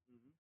SMS.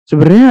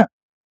 Sebenarnya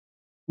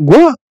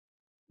gue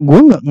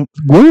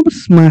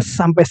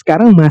sampai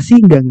sekarang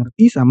masih nggak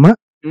ngerti sama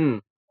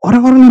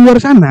orang-orang di luar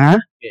sana.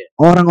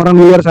 Orang-orang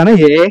di luar sana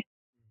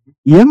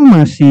yang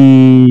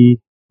masih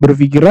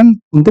berpikiran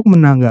untuk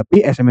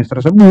menanggapi SMS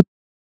tersebut.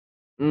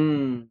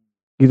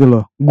 Gitu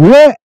loh.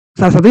 Gue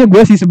salah satunya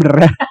gue sih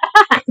sebenarnya.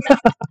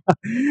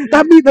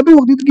 tapi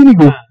waktu itu gini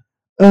gue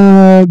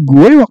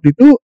waktu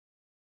itu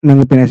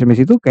nanggepin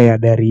SMS itu kayak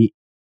dari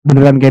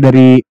beneran kayak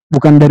dari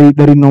bukan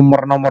dari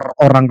nomor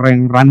orang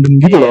yang random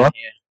gitu loh.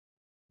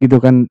 Gitu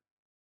kan.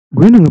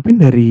 Gue nanggepin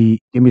dari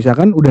ya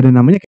misalkan udah ada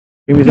namanya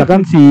kayak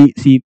misalkan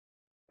si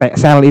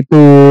PXL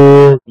itu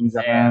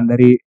misalkan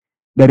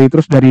dari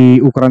terus dari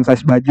ukuran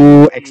size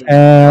baju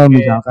XL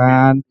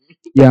misalkan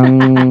yang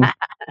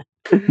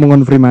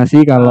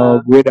mengonfirmasi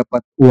kalau gue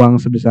dapat uang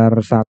sebesar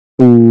 100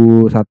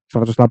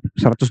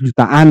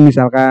 jutaan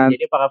misalkan.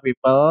 Jadi para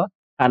people,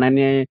 karena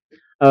ini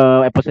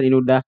episode ini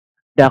udah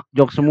dark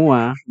joke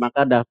semua,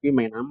 maka Davi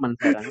main aman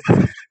sekarang.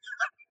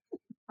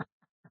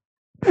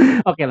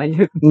 Oke,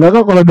 lanjut. Enggak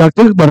kok, kalau dark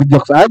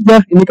jokes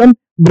aja. Ini kan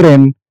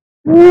brand.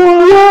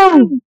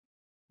 Wow.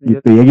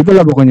 Gitu ya,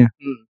 gitulah pokoknya.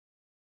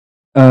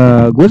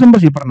 Gue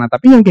sempat sih pernah,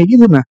 tapi yang kayak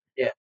gitu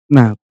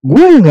nah gue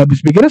yang nggak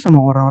habis pikirnya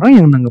sama orang-orang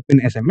yang nanggepin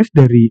SMS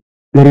dari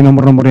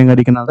nomor-nomor yang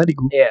nggak dikenal tadi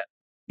gue.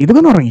 Itu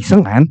kan orang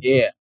iseng kan.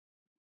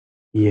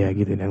 Iya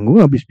gitu, dan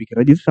gue habis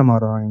pikir aja itu sama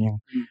orang yang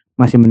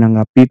masih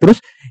menanggapi. Terus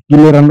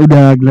giliran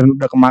udah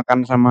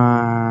kemakan sama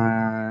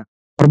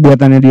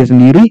perbuatannya dia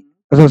sendiri,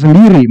 kesel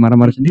sendiri,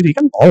 marah-marah sendiri,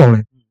 kan tolol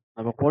ya.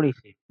 Sama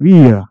polisi.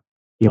 Iya.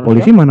 Ya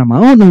polisi mana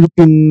mau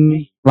nanggepin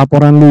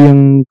laporan lu yang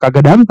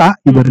kagak danta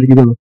ibarat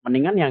gitu loh.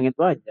 Mendingan yang itu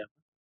aja.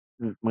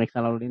 Meriksa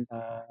lalu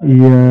lintas.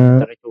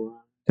 Iya.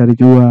 Cari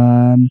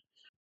cuan.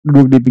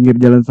 Duduk di pinggir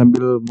jalan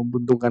sambil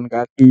membuntungkan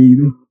kaki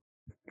gitu.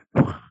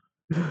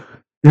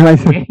 Ya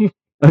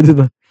lanjut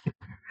lah.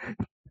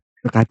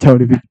 Kacau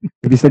deh,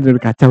 episode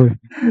udah kacau ya.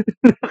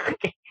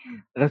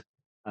 Terus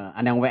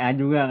ada yang WA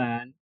juga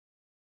kan.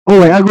 Oh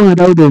WA gue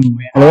nggak tahu tuh.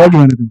 Kalau WA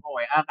gimana tuh? Oh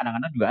WA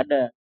kadang-kadang juga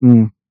ada.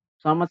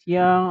 Selamat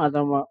siang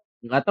atau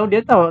nggak tahu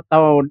dia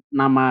tahu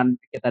nama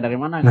kita dari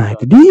mana. Nah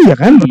gitu. Itu dia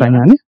kan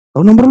pertanyaannya.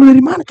 Tahu nomor lu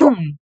dari mana cok?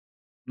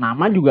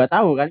 Nama juga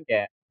tahu kan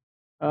kayak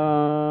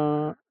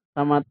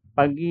selamat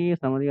pagi,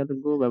 selamat tinggal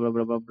tunggu, bla bla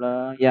bla bla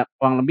bla. Ya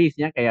kurang lebih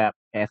isinya kayak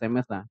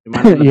SMS lah.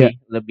 Cuman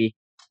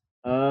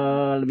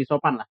lebih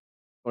sopan lah.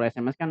 Kalau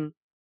SMS kan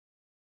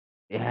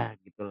ya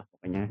gitulah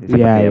pokoknya.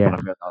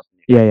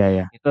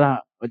 Iya.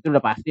 Itu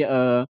udah pasti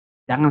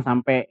jangan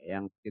sampai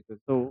yang itu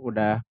tuh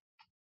udah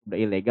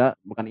ilegal,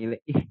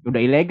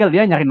 udah ilegal,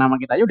 dia nyari nama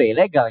kita aja udah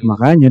ilegal gitu.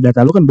 Makanya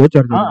data lu kan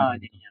bocor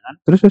jadinya kan.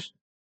 Terus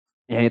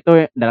ya itu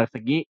dari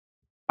segi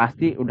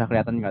pasti udah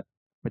kelihatan nggak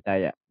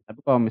percaya. Tapi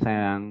kalau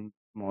misalnya yang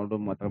mau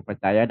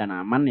terpercaya dan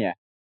aman ya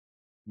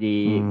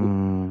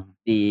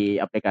di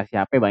aplikasi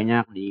HP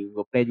banyak, di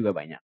Google Play juga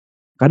banyak.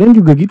 Kadang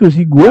juga gitu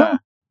sih gue.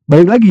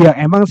 Balik lagi ya,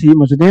 emang sih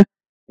maksudnya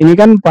ini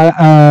kan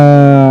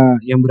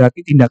yang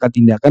berarti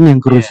tindakan-tindakan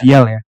yang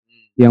krusial ya,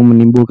 yang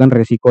menimbulkan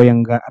resiko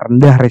yang gak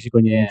rendah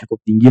resikonya, yang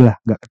cukup tinggi lah,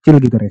 gak kecil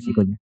gitu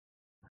resikonya.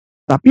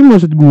 Tapi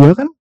maksud gue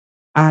kan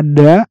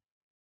ada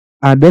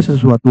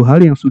sesuatu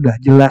hal yang sudah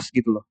jelas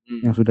gitu loh,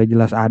 yang sudah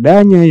jelas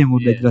adanya, yang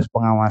udah jelas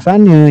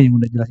pengawasannya, yang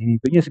udah jelas ini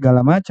itunya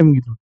segala macam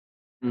gitu.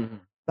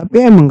 Tapi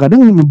emang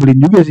kadang nyebelin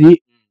juga sih.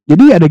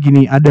 Jadi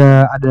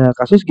ada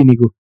kasus gini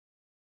gue.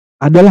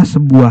 Adalah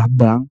sebuah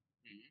bank.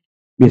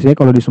 Biasanya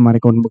kalau di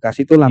Sumarekon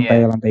Bekasi tuh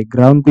lantai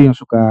ground tuh yang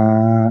suka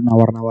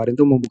nawar-nawarin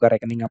tuh mau buka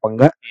rekening apa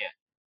enggak.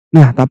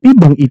 Nah, tapi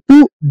bank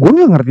itu gue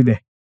nggak ngerti deh.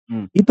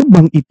 Itu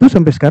bank itu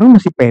sampai sekarang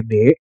masih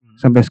pede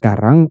sampai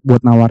sekarang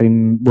buat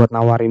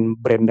nawarin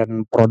brand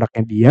dan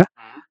produknya dia.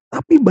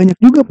 Tapi banyak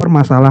juga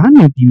permasalahan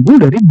yang timbul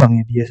dari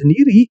banknya dia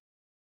sendiri.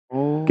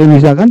 Kayak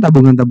misalkan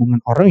tabungan-tabungan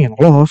orang yang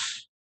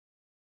loss.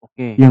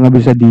 Yang nggak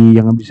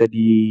bisa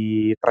di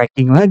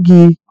tracking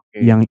lagi.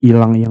 Yang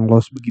hilang, yang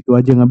loss begitu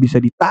aja nggak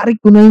bisa ditarik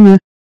tunainya.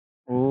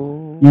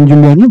 Yang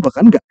jumlahnya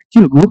bahkan nggak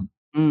kecil gue.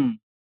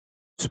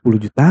 10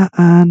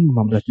 jutaan,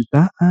 15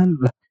 jutaan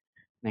lah.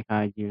 Naik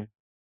aja.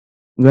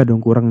 Enggak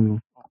dong, kurang itu.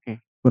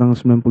 Kurang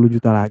 90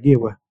 juta lagi ya,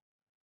 Pak.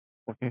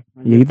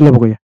 Ya itulah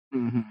pokoknya.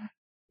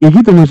 Ya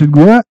gitu maksud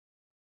gue.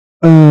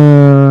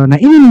 Nah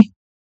ini nih.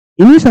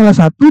 Ini salah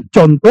satu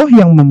contoh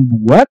yang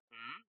membuat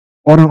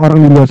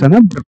orang-orang di luar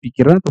sana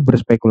berpikiran atau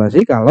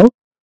berspekulasi kalau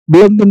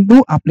belum tentu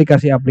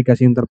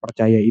aplikasi-aplikasi yang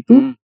terpercaya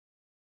itu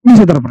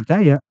bisa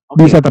terpercaya.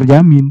 bisa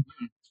terjamin.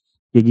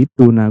 Kayak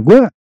gitu. Nah,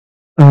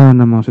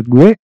 maksud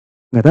gue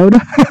nggak tahu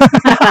dah.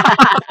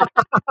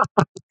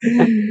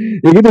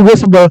 Ya gitu, gue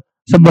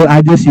sebel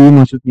aja sih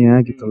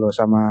maksudnya gitu loh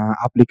sama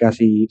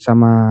aplikasi,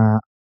 sama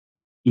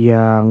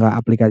ya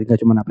nggak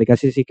cuma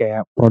aplikasi sih,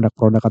 kayak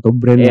produk-produk atau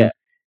brand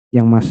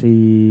yang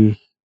masih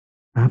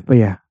apa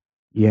ya,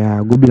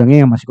 gue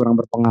bilangnya yang masih kurang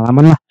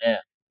berpengalaman lah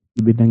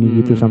di bidangnya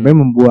gitu, sampai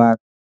membuat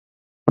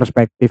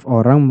perspektif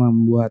orang,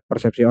 membuat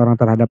persepsi orang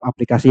terhadap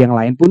aplikasi yang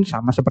lain pun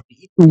sama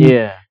seperti itu.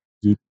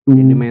 Gitu.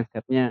 Jadi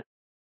mindsetnya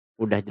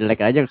udah jelek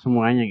aja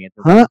semuanya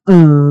gitu.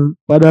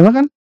 Padahal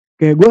kan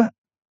kayak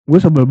gue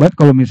sebel banget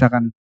kalau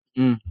misalkan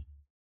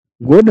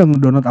gue udah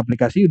download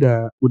aplikasi,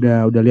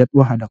 udah lihat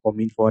wah ada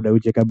Kominfo, ada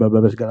OJK bla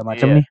bla segala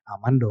macam nih,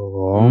 aman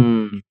dong.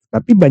 Gitu.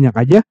 Tapi banyak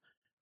aja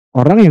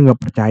orang yang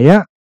nggak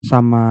percaya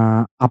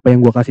sama apa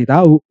yang gue kasih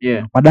tahu.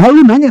 Padahal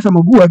lu nanya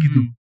sama gue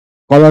gitu.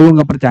 Kalau lu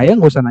nggak percaya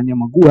nggak usah nanya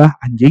sama gue,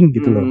 anjing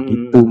gitu loh.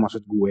 Gitu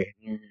maksud gue.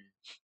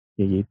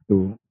 Ya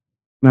gitu.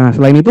 Nah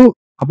selain itu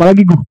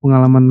apalagi gue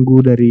pengalaman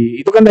gue dari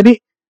itu kan tadi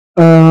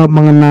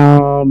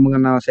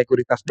mengenal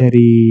sekuritas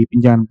dari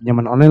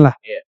pinjaman online lah.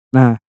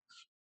 Nah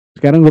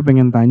sekarang gue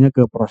pengen tanya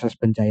ke proses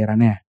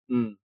pencairannya.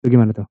 Itu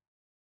gimana tuh?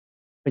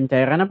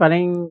 Pencairannya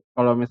paling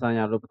kalau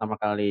misalnya lu pertama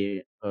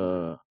kali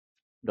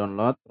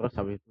download terus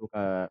habis itu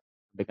buka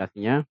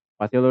aplikasinya,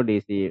 pasti lu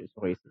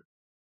suruh isi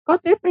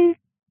KTP.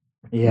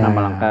 Nama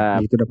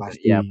lengkap. Itu udah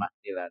pasti. Ya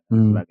pastilah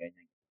dan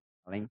sebagainya.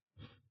 Paling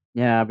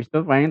ya habis itu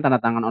paling tanda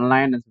tangan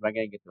online dan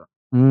sebagainya gitu.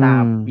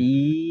 Tapi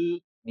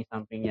di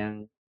samping yang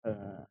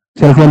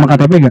selfie sama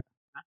KTP enggak?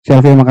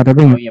 Selfie sama KTP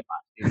enggak? Oh iya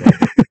pasti.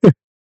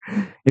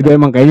 Itu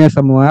emang kayaknya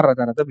semua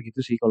rata-rata begitu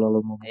sih kalau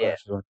lo mau buka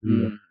sesuatu.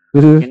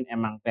 Mungkin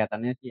emang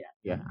kelihatannya sih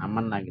ya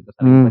aman lah gitu,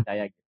 saling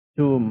percaya gitu.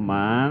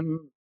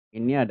 Cuman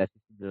ini ada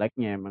sisi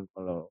jeleknya emang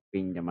kalau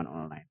pinjaman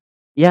online.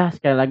 Ya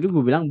sekali lagi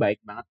gue bilang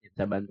baik banget,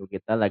 bisa bantu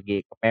kita lagi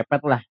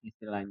kepepet lah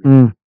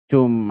istilahnya.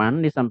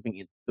 Cuman di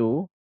samping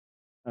itu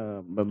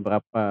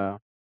beberapa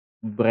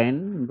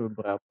brand,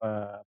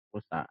 beberapa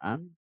perusahaan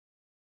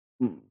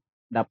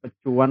dapat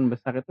cuan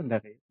besar itu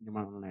dari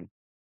pinjaman online.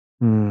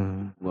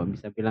 Gua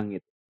bisa bilang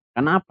gitu.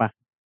 Karena apa?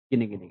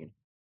 Gini.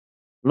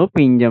 Lu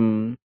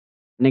pinjam,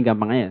 ini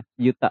gampang aja,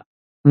 1 juta.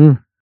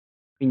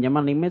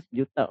 Pinjaman limit 1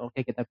 juta,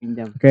 oke kita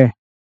pinjam. 1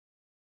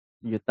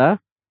 juta,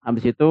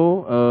 habis itu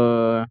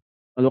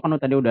lu kan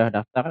tadi udah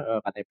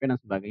daftar KTP dan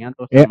sebagainya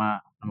terus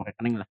sama nomor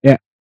rekening lah.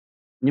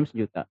 Pinjam 1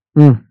 juta.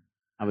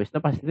 Habis itu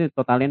pasti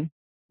totalin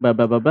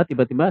baba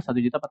tiba-tiba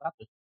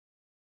 1.400.000.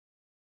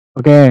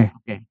 Oke.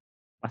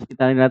 Pas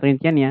kita lihat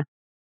rinciannya,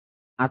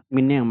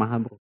 adminnya yang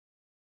mahal bro,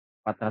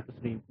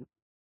 400.000.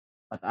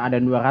 Ada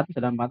 200,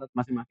 ada 400,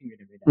 masing-masing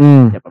beda-beda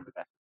setiap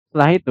aplikasi.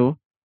 Setelah itu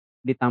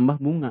ditambah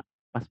bunga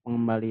pas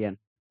pengembalian.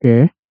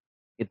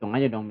 Hitung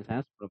aja dong,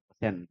 misalnya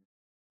 10%,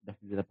 udah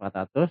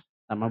 1.400.000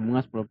 tambah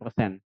bunga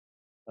 10%.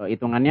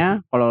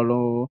 Hitungannya kalau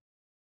lu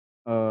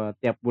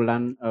tiap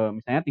bulan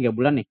misalnya 3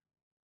 bulan nih.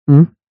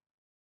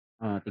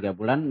 3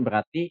 bulan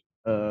berarti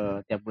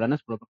tiap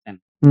bulannya 10%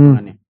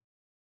 hitungannya.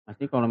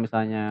 Pasti kalau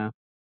misalnya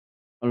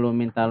lu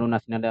minta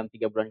lunasinnya dalam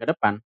 3 bulan ke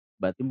depan,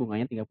 berarti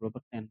bunganya 30%.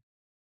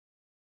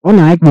 Oh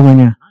naik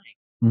bunganya? Naik.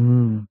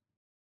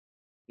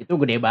 Itu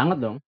gede banget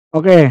dong.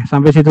 Oke,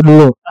 sampai situ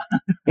dulu.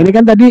 Ini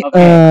kan tadi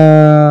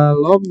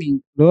lo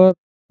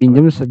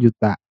pinjam 1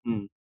 juta.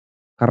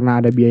 Karena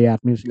ada biaya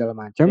admin segala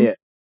macam.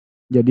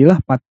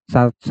 Jadilah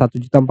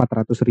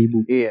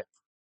 1.400.000.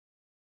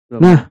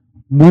 Nah,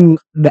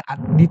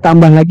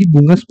 ditambah lagi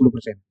bunga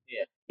 10%.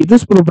 Itu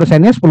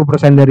 10%-nya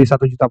 10% dari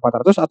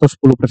 1.400.000 atau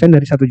 10%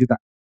 dari 1 juta?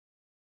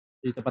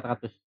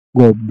 1.400.000.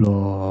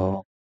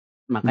 Goblok.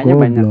 Makanya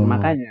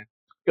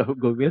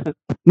gue bilang.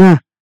 Nah,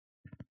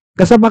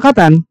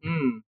 kesepakatan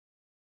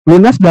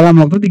lunas dalam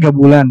waktu 3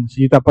 bulan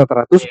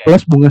 1.400.000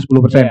 plus bunga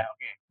 10%.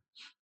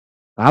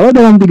 Kalau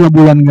dalam 3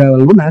 bulan gak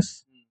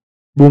lunas,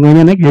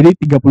 bunganya naik jadi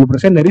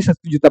 30% dari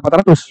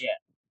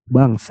 1.400.000.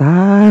 Bangsa.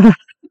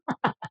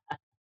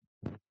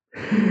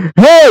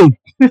 Hey,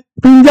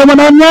 pinjaman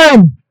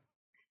online.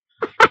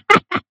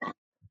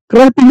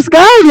 Kreatif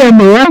sekali ya.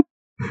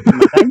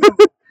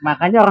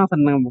 Makanya orang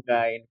seneng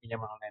bukain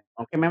pinjaman online.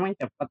 Oke, memang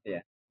cepet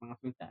ya,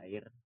 langsung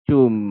cair.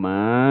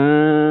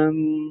 Cuman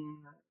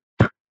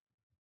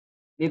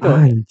itu,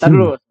 ntar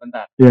dulu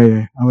sebentar.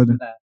 Iya, apa tuh?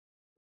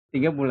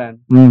 3 bulan.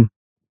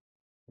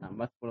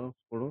 Tambah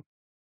 10,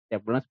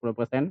 tiap bulan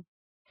 10%,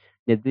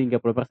 jadi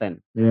 30%.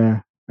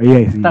 Iya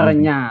sih.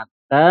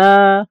 Ternyata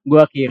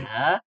gua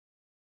kira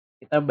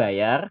kita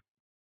bayar,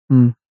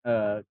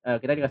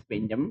 kita dikasih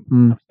pinjam,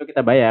 habis itu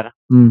kita bayar.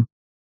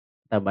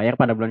 Kita bayar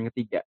pada bulan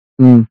ketiga.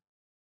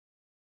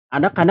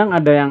 Kadang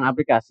ada yang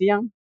aplikasi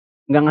yang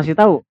nggak ngasih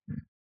tahu.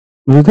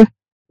 Maksudnya?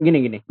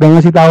 Gini. Nggak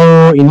ngasih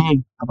tahu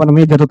ini apa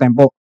namanya, jatuh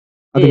tempo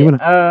atau gimana?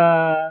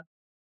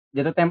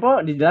 Jatuh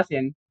tempo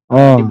dijelasin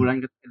di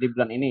bulan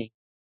ini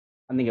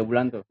kan 3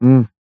 bulan tuh.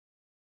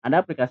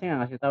 Ada aplikasi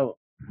yang ngasih tahu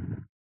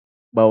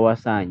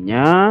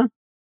bahwasanya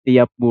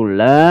tiap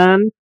bulan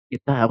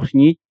kita harus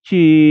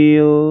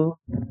nyicil.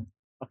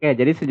 Oke,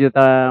 jadi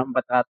 1.400.000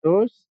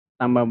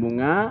 tambah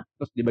bunga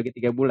terus dibagi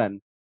 3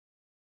 bulan.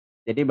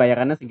 Jadi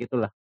bayarannya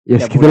segitulah. Ya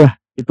 3 segitulah.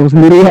 bulan. Hitung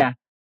sendiri ya.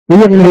 Iya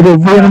kan ada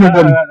bulan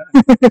kan.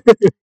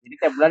 Jadi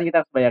tiap bulan kita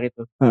harus bayar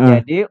itu.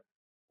 Jadi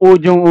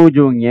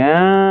ujung-ujungnya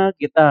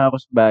kita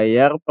harus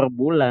bayar per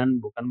bulan,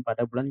 bukan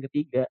pada bulan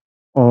ketiga.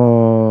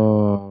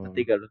 Oh.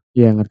 Ketiga loh.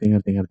 Iya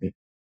ngerti.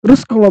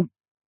 Terus kalau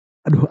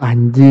aduh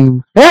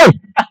anjing. Hei.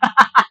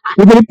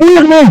 Gue jadi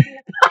puyeng nih.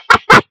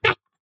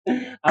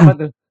 Apa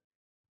tuh?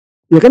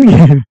 Ya kan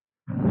gini.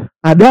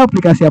 Ada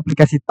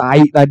aplikasi-aplikasi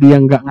tai tadi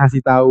yang nggak ngasih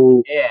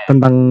tahu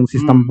tentang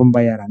sistem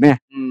pembayarannya.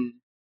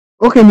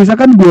 Oke,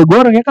 misalkan gue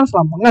orangnya kan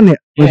selampangan ya.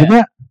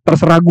 Maksudnya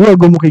terserah gue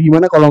mau kayak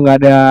gimana kalau nggak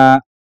ada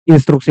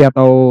instruksi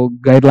atau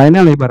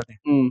guideline-nya lah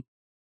ibaratnya.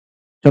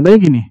 Contohnya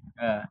gini,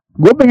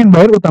 gue pengen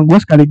bayar utang gue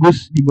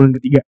sekaligus di bulan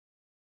ketiga.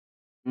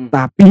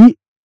 Tapi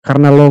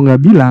karena lo nggak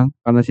bilang,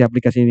 karena si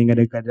aplikasi ini nggak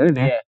ada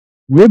guideline-nya,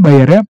 gue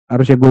bayarnya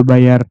harusnya gue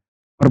bayar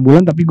per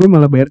bulan, tapi gue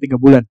malah bayar 3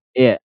 bulan.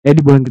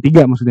 Di bulan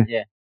ketiga maksudnya.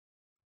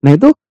 Nah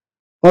itu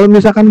kalau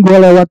misalkan gue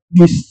lewat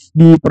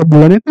di per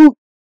bulannya tuh,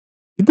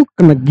 itu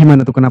kena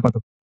gimana tuh? Kenapa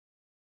tuh?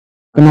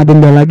 Kena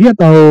denda lagi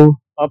atau?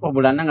 Oh, per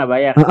bulannya nggak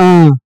bayar.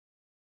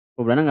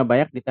 Per bulannya nggak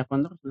bayar,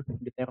 ditelepon terus,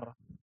 diteror.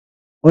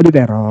 Oh,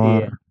 diteror.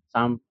 Iya.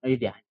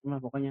 Sampai dia cuma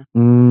pokoknya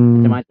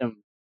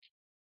macam-macam.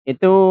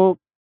 Itu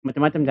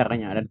macam-macam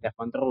caranya, ada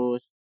ditelepon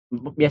terus.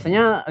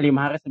 Biasanya 5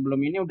 hari sebelum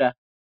ini udah.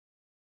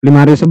 5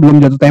 hari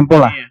sebelum jatuh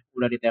tempo lah. Iya,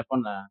 udah ditelepon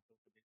lah.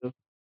 Itu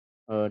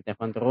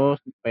telepon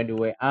terus, sampai di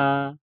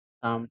WA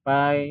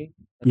sampai.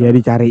 Iya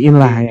dicariin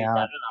lah ya.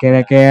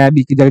 Kayak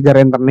dikejar-kejar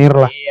rentenir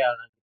lah. Iya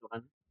gitu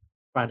kan.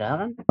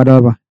 Padahal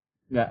apa?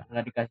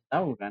 Nggak dikasih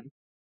tahu kan.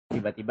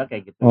 Tiba-tiba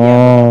kayak gitu.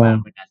 Oh. Ya,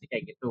 aplikasi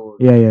kayak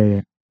gitu.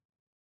 Iya.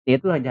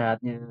 Itu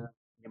jahatnya.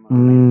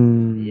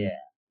 Iya,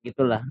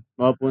 gitulah.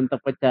 Walaupun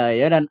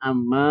terpercaya dan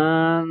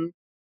aman,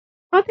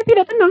 hati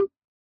tidak tenang.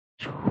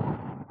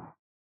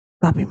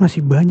 Tapi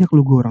masih banyak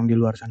lu gue orang di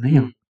luar sana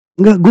yang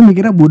enggak, gue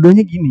mikirnya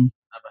bodohnya gini.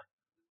 Apa?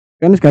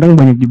 Kan sekarang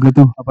banyak juga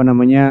tuh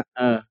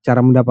cara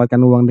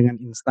mendapatkan uang dengan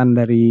instan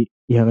dari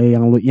ya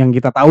yang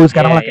kita tahu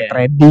sekarang lah kayak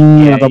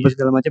trading atau apa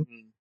segala macam.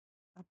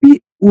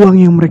 Tapi uang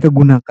yang mereka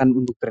gunakan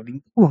untuk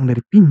trading itu uang dari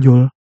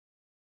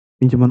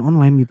pinjaman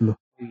online gitu loh.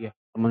 Iya,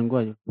 teman gue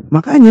aja.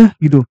 Makanya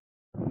gitu.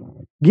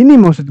 Gini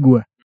maksud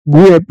gue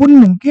pun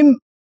mungkin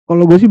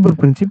kalau gue sih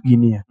berprinsip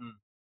gini ya.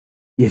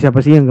 Ya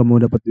siapa sih yang gak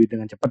mau dapat duit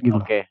dengan cepat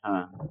gitu.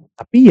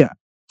 Tapi ya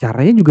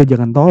caranya juga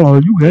jangan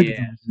tolol juga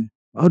gitu.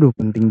 Aduh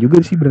penting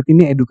juga sih berarti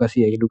ini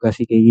edukasi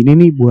kayak gini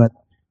nih buat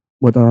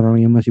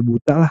orang-orang yang masih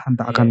buta lah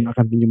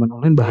akan pinjaman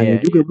online bahaya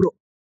juga bro.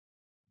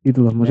 Gitu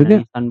loh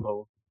maksudnya.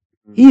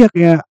 Iya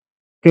kayak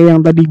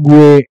yang tadi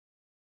gue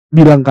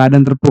bilang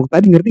keadaan terpuruk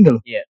tadi, ngerti gak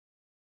lo?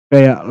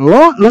 Kayak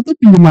lo tuh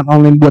pinjaman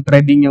online buat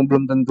trading yang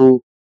belum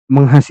tentu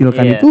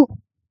menghasilkan itu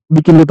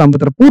bikin lo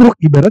tambah terpuruk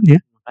ibaratnya.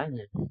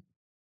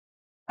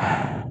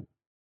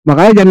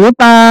 Makanya jangan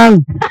ngutang.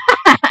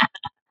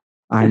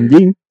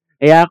 Anjing.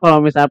 Ya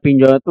kalau misalnya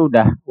pinjol tuh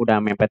udah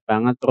mepet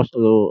banget terus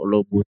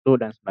lu butuh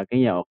dan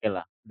sebagainya ya oke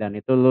lah. Dan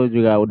itu lu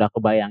juga udah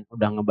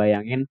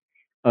ngebayangin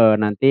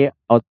nanti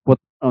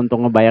output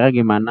untuk ngebayarnya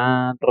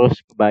gimana,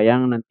 terus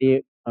kebayang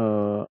nanti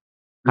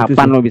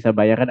kapan lo bisa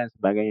bayarnya dan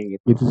sebagainya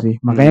gitu. Gitu sih.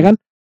 Makanya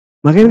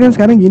kan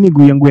sekarang gini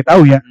yang gue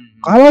tahu ya.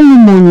 Kalau lu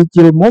mau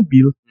nyicil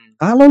mobil,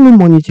 kalau lu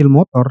mau nyicil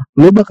motor,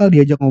 lu bakal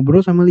diajak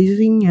ngobrol sama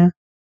leasingnya.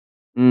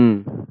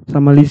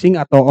 Sama leasing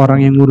atau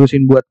orang yang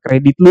ngurusin buat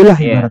kredit lu lah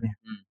ibaratnya.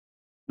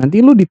 Nanti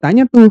lu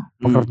ditanya tuh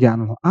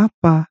pekerjaan lo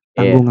apa,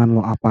 tanggungan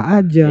lo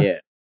apa aja,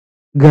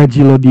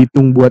 gaji lo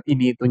dihitung buat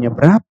ini itunya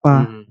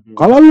berapa.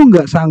 Kalau lu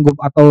nggak sanggup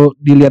atau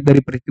dilihat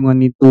dari perhitungan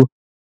itu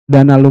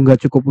dana lu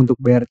nggak cukup untuk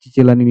bayar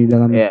cicilan ini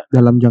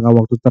dalam jangka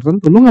waktu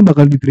tertentu, lu nggak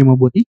bakal diterima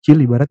buat cicil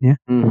ibaratnya.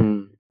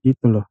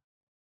 Gitu loh.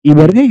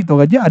 Ibaratnya itu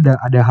aja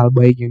ada hal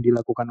baik yang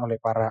dilakukan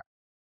oleh para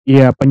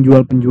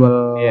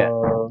penjual-penjual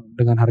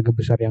dengan harga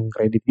besar yang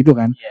kredit gitu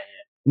kan.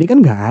 Ini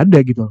kan nggak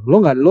ada gitu. Lo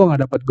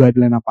nggak dapat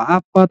guideline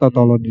apa-apa,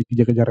 atau lo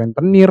dikejar-kejar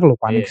rentenir, lo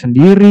panik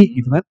sendiri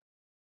gitu kan.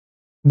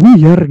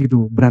 Buyar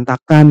gitu,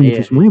 berantakan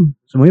gitu.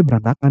 Semuanya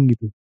berantakan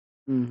gitu.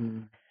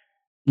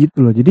 Gitu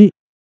loh. Jadi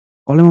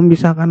kalau emang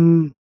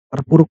misalkan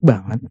terpuruk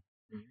banget,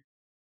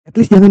 at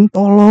least jangan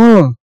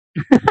tolol.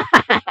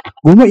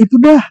 Gue mah itu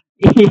dah.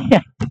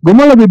 Gue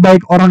mah lebih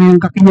baik orang yang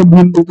kakinya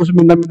buntu terus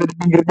minta-minta di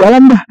pinggir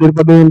jalan dah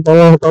daripada yang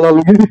tolol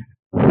gitu.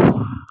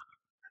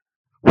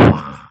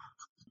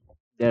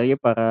 Jadi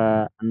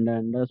para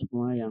anda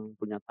semua yang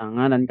punya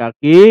tangan dan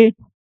kaki,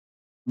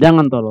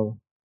 jangan tolol.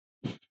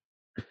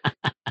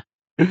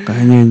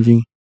 Kayaknya anjing.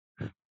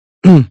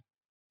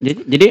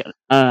 Jadi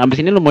abis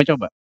ini lu mau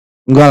coba?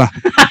 Enggak lah.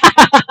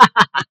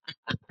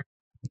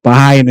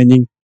 Pahain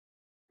anjing.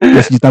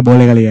 10 juta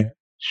boleh kali ya.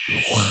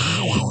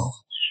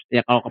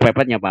 Ya kalau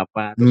kepepet nggak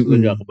apa-apa. Terus lu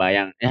juga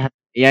kebayang.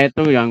 Ya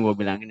itu yang gue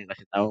bilangin,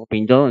 kasih tahu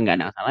pinjol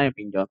nggak ada masalah ya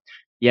pinjol.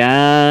 Ya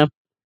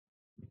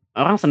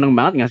orang seneng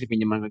banget ngasih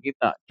pinjaman ke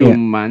kita.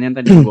 Cuman yang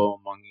tadi gue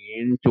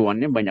ngomongin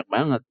cuannya banyak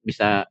banget.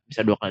 Bisa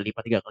 2 kali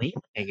lipat, 3 kali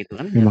lipat kayak gitu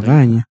kan. Ya,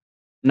 makanya.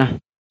 Nah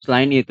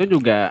selain itu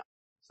juga,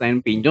 selain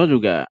pinjol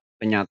juga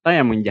ternyata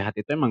yang menjahat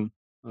itu emang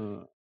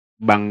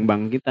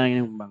bank-bank kita,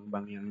 yang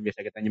bank-bank yang biasa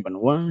kita nyimpan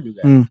uang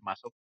juga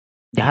termasuk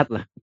jahat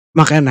lah.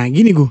 Makanya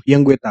gini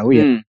yang gue tahu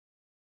ya,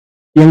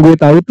 yang gue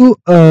tahu tuh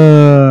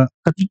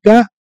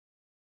ketika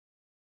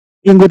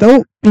yang gue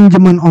tahu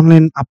pinjaman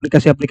online,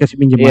 aplikasi-aplikasi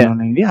pinjaman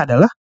online ini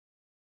adalah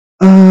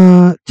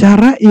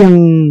cara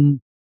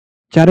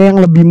yang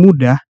lebih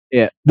mudah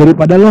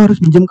daripada lo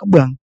harus pinjam ke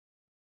bank.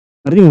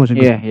 Ngerti nggak maksud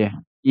gue?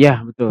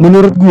 Iya betul.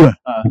 Menurut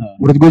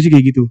gue sih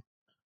kayak gitu.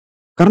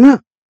 Karena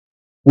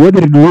gue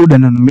dari dulu udah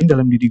nanemin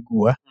dalam diri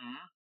gue,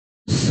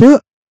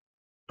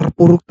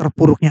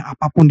 terpuruknya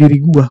apapun diri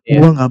gue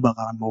nggak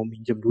bakalan mau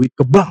minjem duit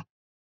ke bank.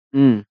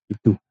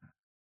 Itu.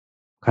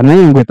 Karena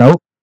yang gue tahu,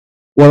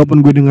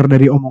 walaupun gue dengar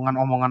dari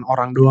omongan-omongan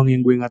orang doang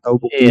yang gue nggak tahu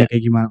buktinya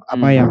kayak gimana,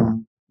 apa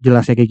yang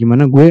jelasnya kayak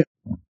gimana, gue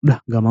udah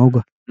nggak mau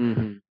gue.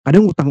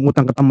 Kadang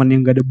utang ke teman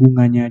yang gak ada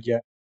bunganya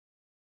aja,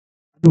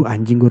 aduh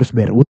anjing gue harus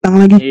bayar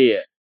utang lagi.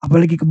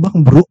 Apalagi ke bank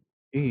bro.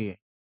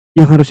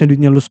 Yang harusnya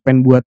duitnya lu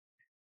spend buat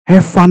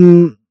have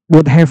fun,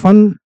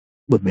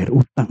 buat bayar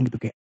utang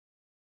gitu kayak.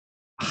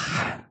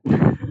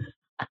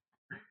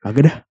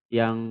 Agak dah.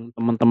 Yang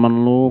teman-teman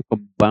lu ke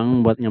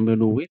bank buat ngambil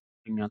duit,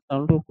 ternyata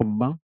lu ke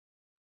bank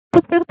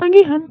buat bayar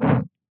tagihan.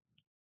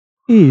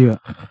 Iya.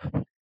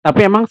 Tapi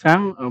emang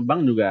sekarang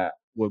bank juga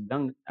gue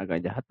bilang agak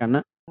jahat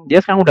karena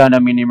dia sekarang udah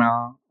ada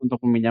minimal untuk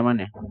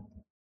peminjamannya.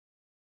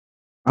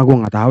 Aku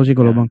nggak tahu sih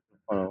kalau bang.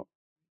 Kalau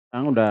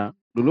sekarang udah,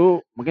 dulu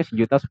mungkin 1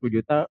 juta 10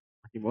 juta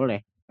masih boleh,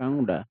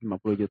 sekarang udah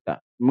 50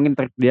 juta. Mungkin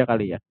trik dia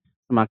kali ya,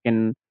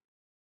 semakin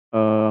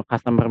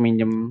customer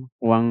minjem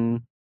uang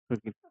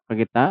ke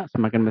kita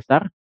semakin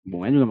besar,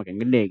 bunganya juga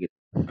makin gede gitu.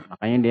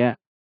 Makanya dia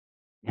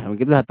ya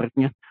begitulah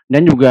triknya.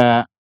 Dan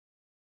juga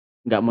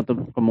nggak menutup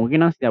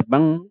kemungkinan setiap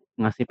bank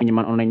ngasih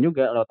pinjaman online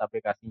juga lewat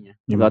aplikasinya,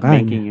 lewat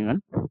banking ya kan.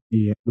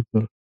 Iya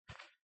betul.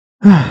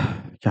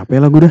 Capek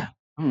lah gue dah.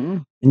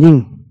 Anjing.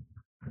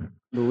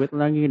 Duit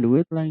lagi,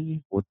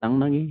 utang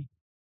lagi,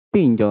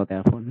 pinjol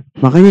telepon.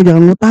 Makanya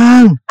jangan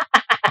ngutang.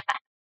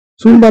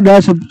 Sumpah dah,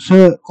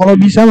 kalau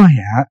bisa mah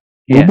ya.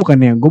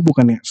 Gue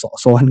bukannya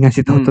sok-sokan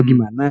ngasih tahu atau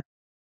gimana.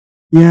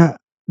 Ya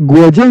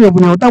gue aja nggak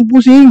punya utang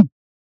pusing.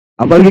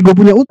 Apalagi gue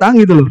punya utang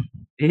gitu loh.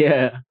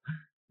 Iya.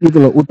 Gitu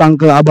loh, utang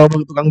ke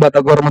abang-abang tukang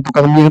batagor sama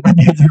tukang mie yang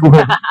tadi aja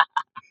gue.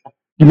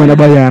 Gimana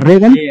bayarnya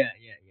kan? Iya.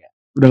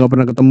 Udah nggak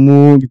pernah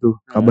ketemu gitu.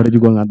 Kabar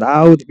juga nggak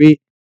tahu. Tapi,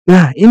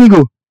 nah ini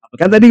gue.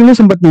 Kan tadi lu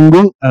sempat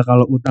nyinggung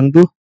kalau utang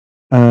tuh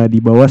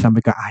dibawa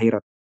sampai ke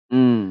akhirat.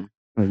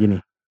 Nah gini.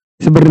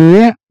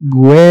 Sebenarnya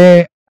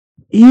gue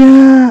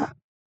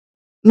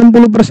 60%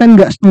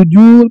 nggak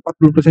setuju,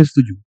 40%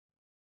 setuju.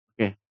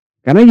 Oke.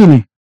 Karena gini,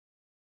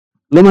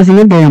 lo masih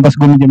ingat gak yang pas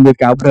gue minjem duit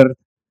ke Abrar?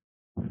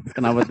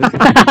 Kenapa tuh?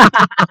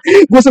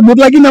 Gue sebut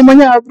lagi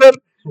namanya Abrar.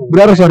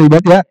 Brar, sorry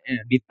banget ya.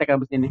 Di tag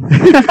abis ini.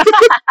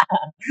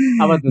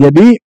 Apa tuh?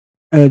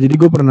 Jadi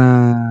gue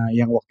pernah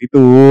yang waktu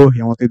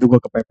itu gue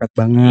kepepet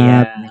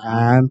banget, ya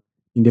kan?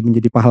 Dia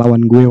menjadi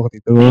pahlawan gue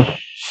waktu itu.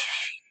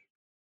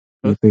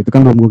 Itu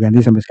kan belum gue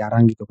ganti sampai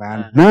sekarang gitu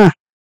kan. Nah,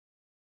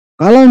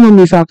 kalau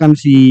misalkan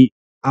si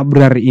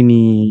Abrar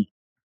ini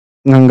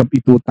nganggap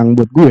itu utang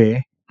buat gue,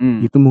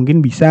 itu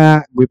mungkin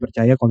bisa gue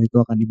percaya kalau itu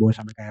akan dibawa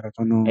sampai ke akhirat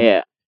sono.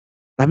 Iya.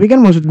 Tapi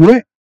kan maksud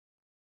gue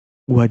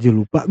aja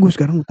lupa gue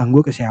sekarang utang gue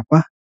ke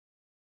siapa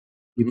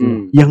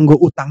gitu. Yang gue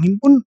utangin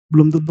pun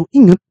belum tentu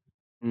inget.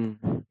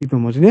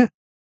 Itu maksudnya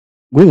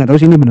gue nggak tahu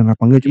sih ini benar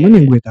apa enggak, cuman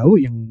yang gue tahu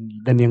yang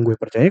gue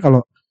percaya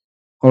kalau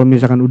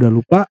misalkan udah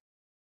lupa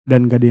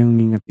dan gak ada yang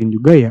ngingetin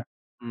juga ya.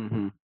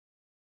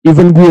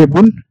 Even gue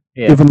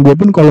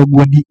pun kalau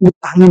gue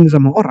diutangin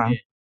sama orang,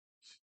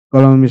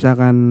 kalau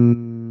misalkan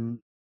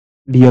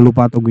dia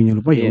lupa atau gue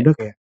lupa ya udah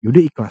kayak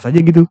yaudah ikhlas aja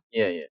gitu.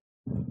 Iya.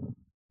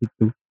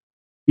 Gitu.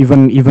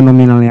 Even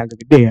nominalnya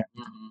agak gede ya.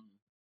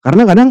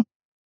 Karena kadang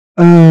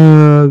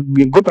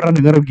gue pernah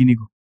dengar begini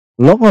gue.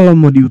 Lo kalau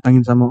mau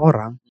diutangin sama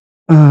orang,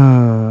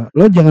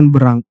 lo jangan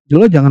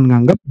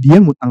nganggap dia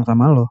ngutang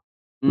sama lo.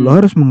 Lo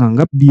harus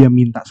menganggap dia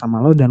minta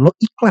sama lo dan lo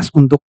ikhlas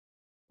untuk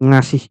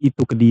ngasih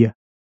itu ke dia.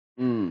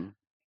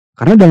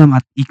 Karena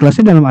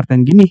ikhlasnya dalam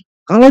artian gini,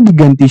 kalau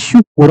diganti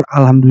syukur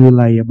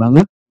alhamdulillah ya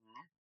banget.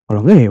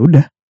 Kalau enggak ya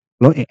udah,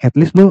 lo at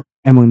least lo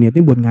emang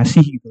niatnya buat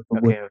ngasih gitu,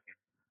 buat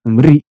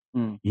memberi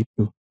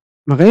gitu.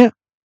 Makanya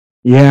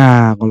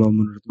ya kalau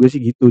menurut gue sih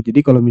gitu.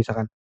 Jadi kalau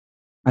misalkan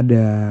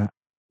ada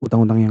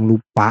utang-utang yang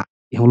lupa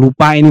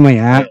ini mah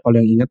ya, kalau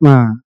yang ingat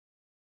mah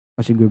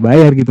pasti gue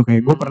bayar gitu.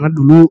 Kayak gue pernah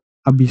dulu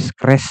abis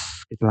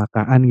crash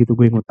kecelakaan gitu,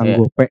 gue ngutang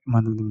gope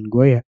sama temen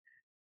gue ya,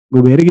 gue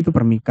bayar gitu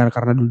per mikar,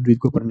 karena dulu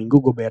duit gue per minggu,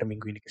 gue bayar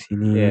minggu ini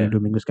kesini, 2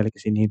 minggu sekali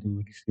kesini, 2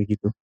 minggu sekali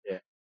gitu.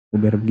 Gue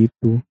bayar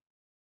begitu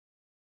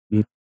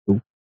gitu.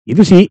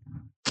 Itu sih.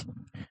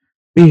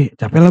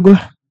 Capek lah gue.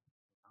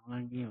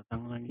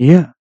 Utang lagi.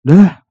 Iya,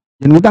 udah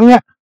jangan ngutang ya.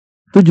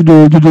 Itu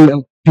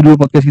judul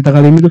podcast kita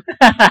kali ini tuh.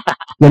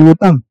 Jangan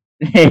ngutang.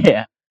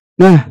 Iya.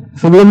 Nah,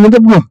 sebelum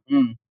nutup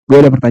gue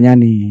ada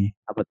pertanyaan nih.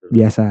 Apa tuh?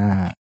 Biasa.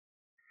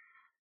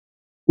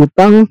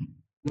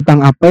 Utang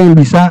apa yang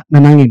bisa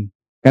nenangin?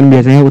 Kan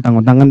biasanya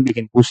utang-utang kan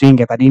bikin pusing,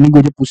 kayak tadi ini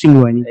gue aja pusing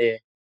gue anjing.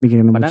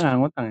 Mikirin Padahal nggak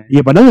ngutang ya?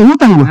 Iya padahal nggak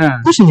ngutang gua.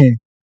 Pusing ya.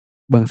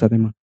 Bangsat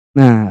emang.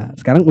 Nah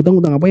sekarang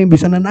utang apa yang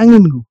bisa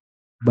nenangin gua?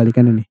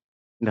 Balikan ini.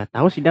 Nggak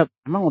tahu sih Dap.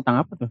 Emang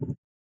utang apa tuh?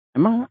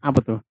 Emang apa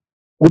tuh?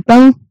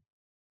 Utang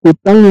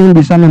yang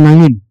bisa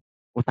nenangin.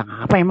 Utang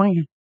apa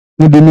emangnya?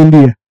 Ngedinin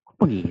dia. Kok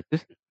begitu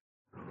sih?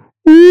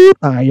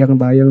 Tayang.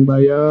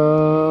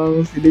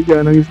 Sini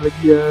jangan nangis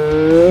lagi ya.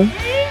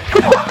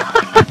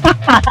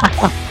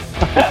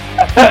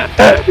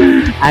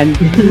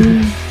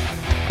 Anjing.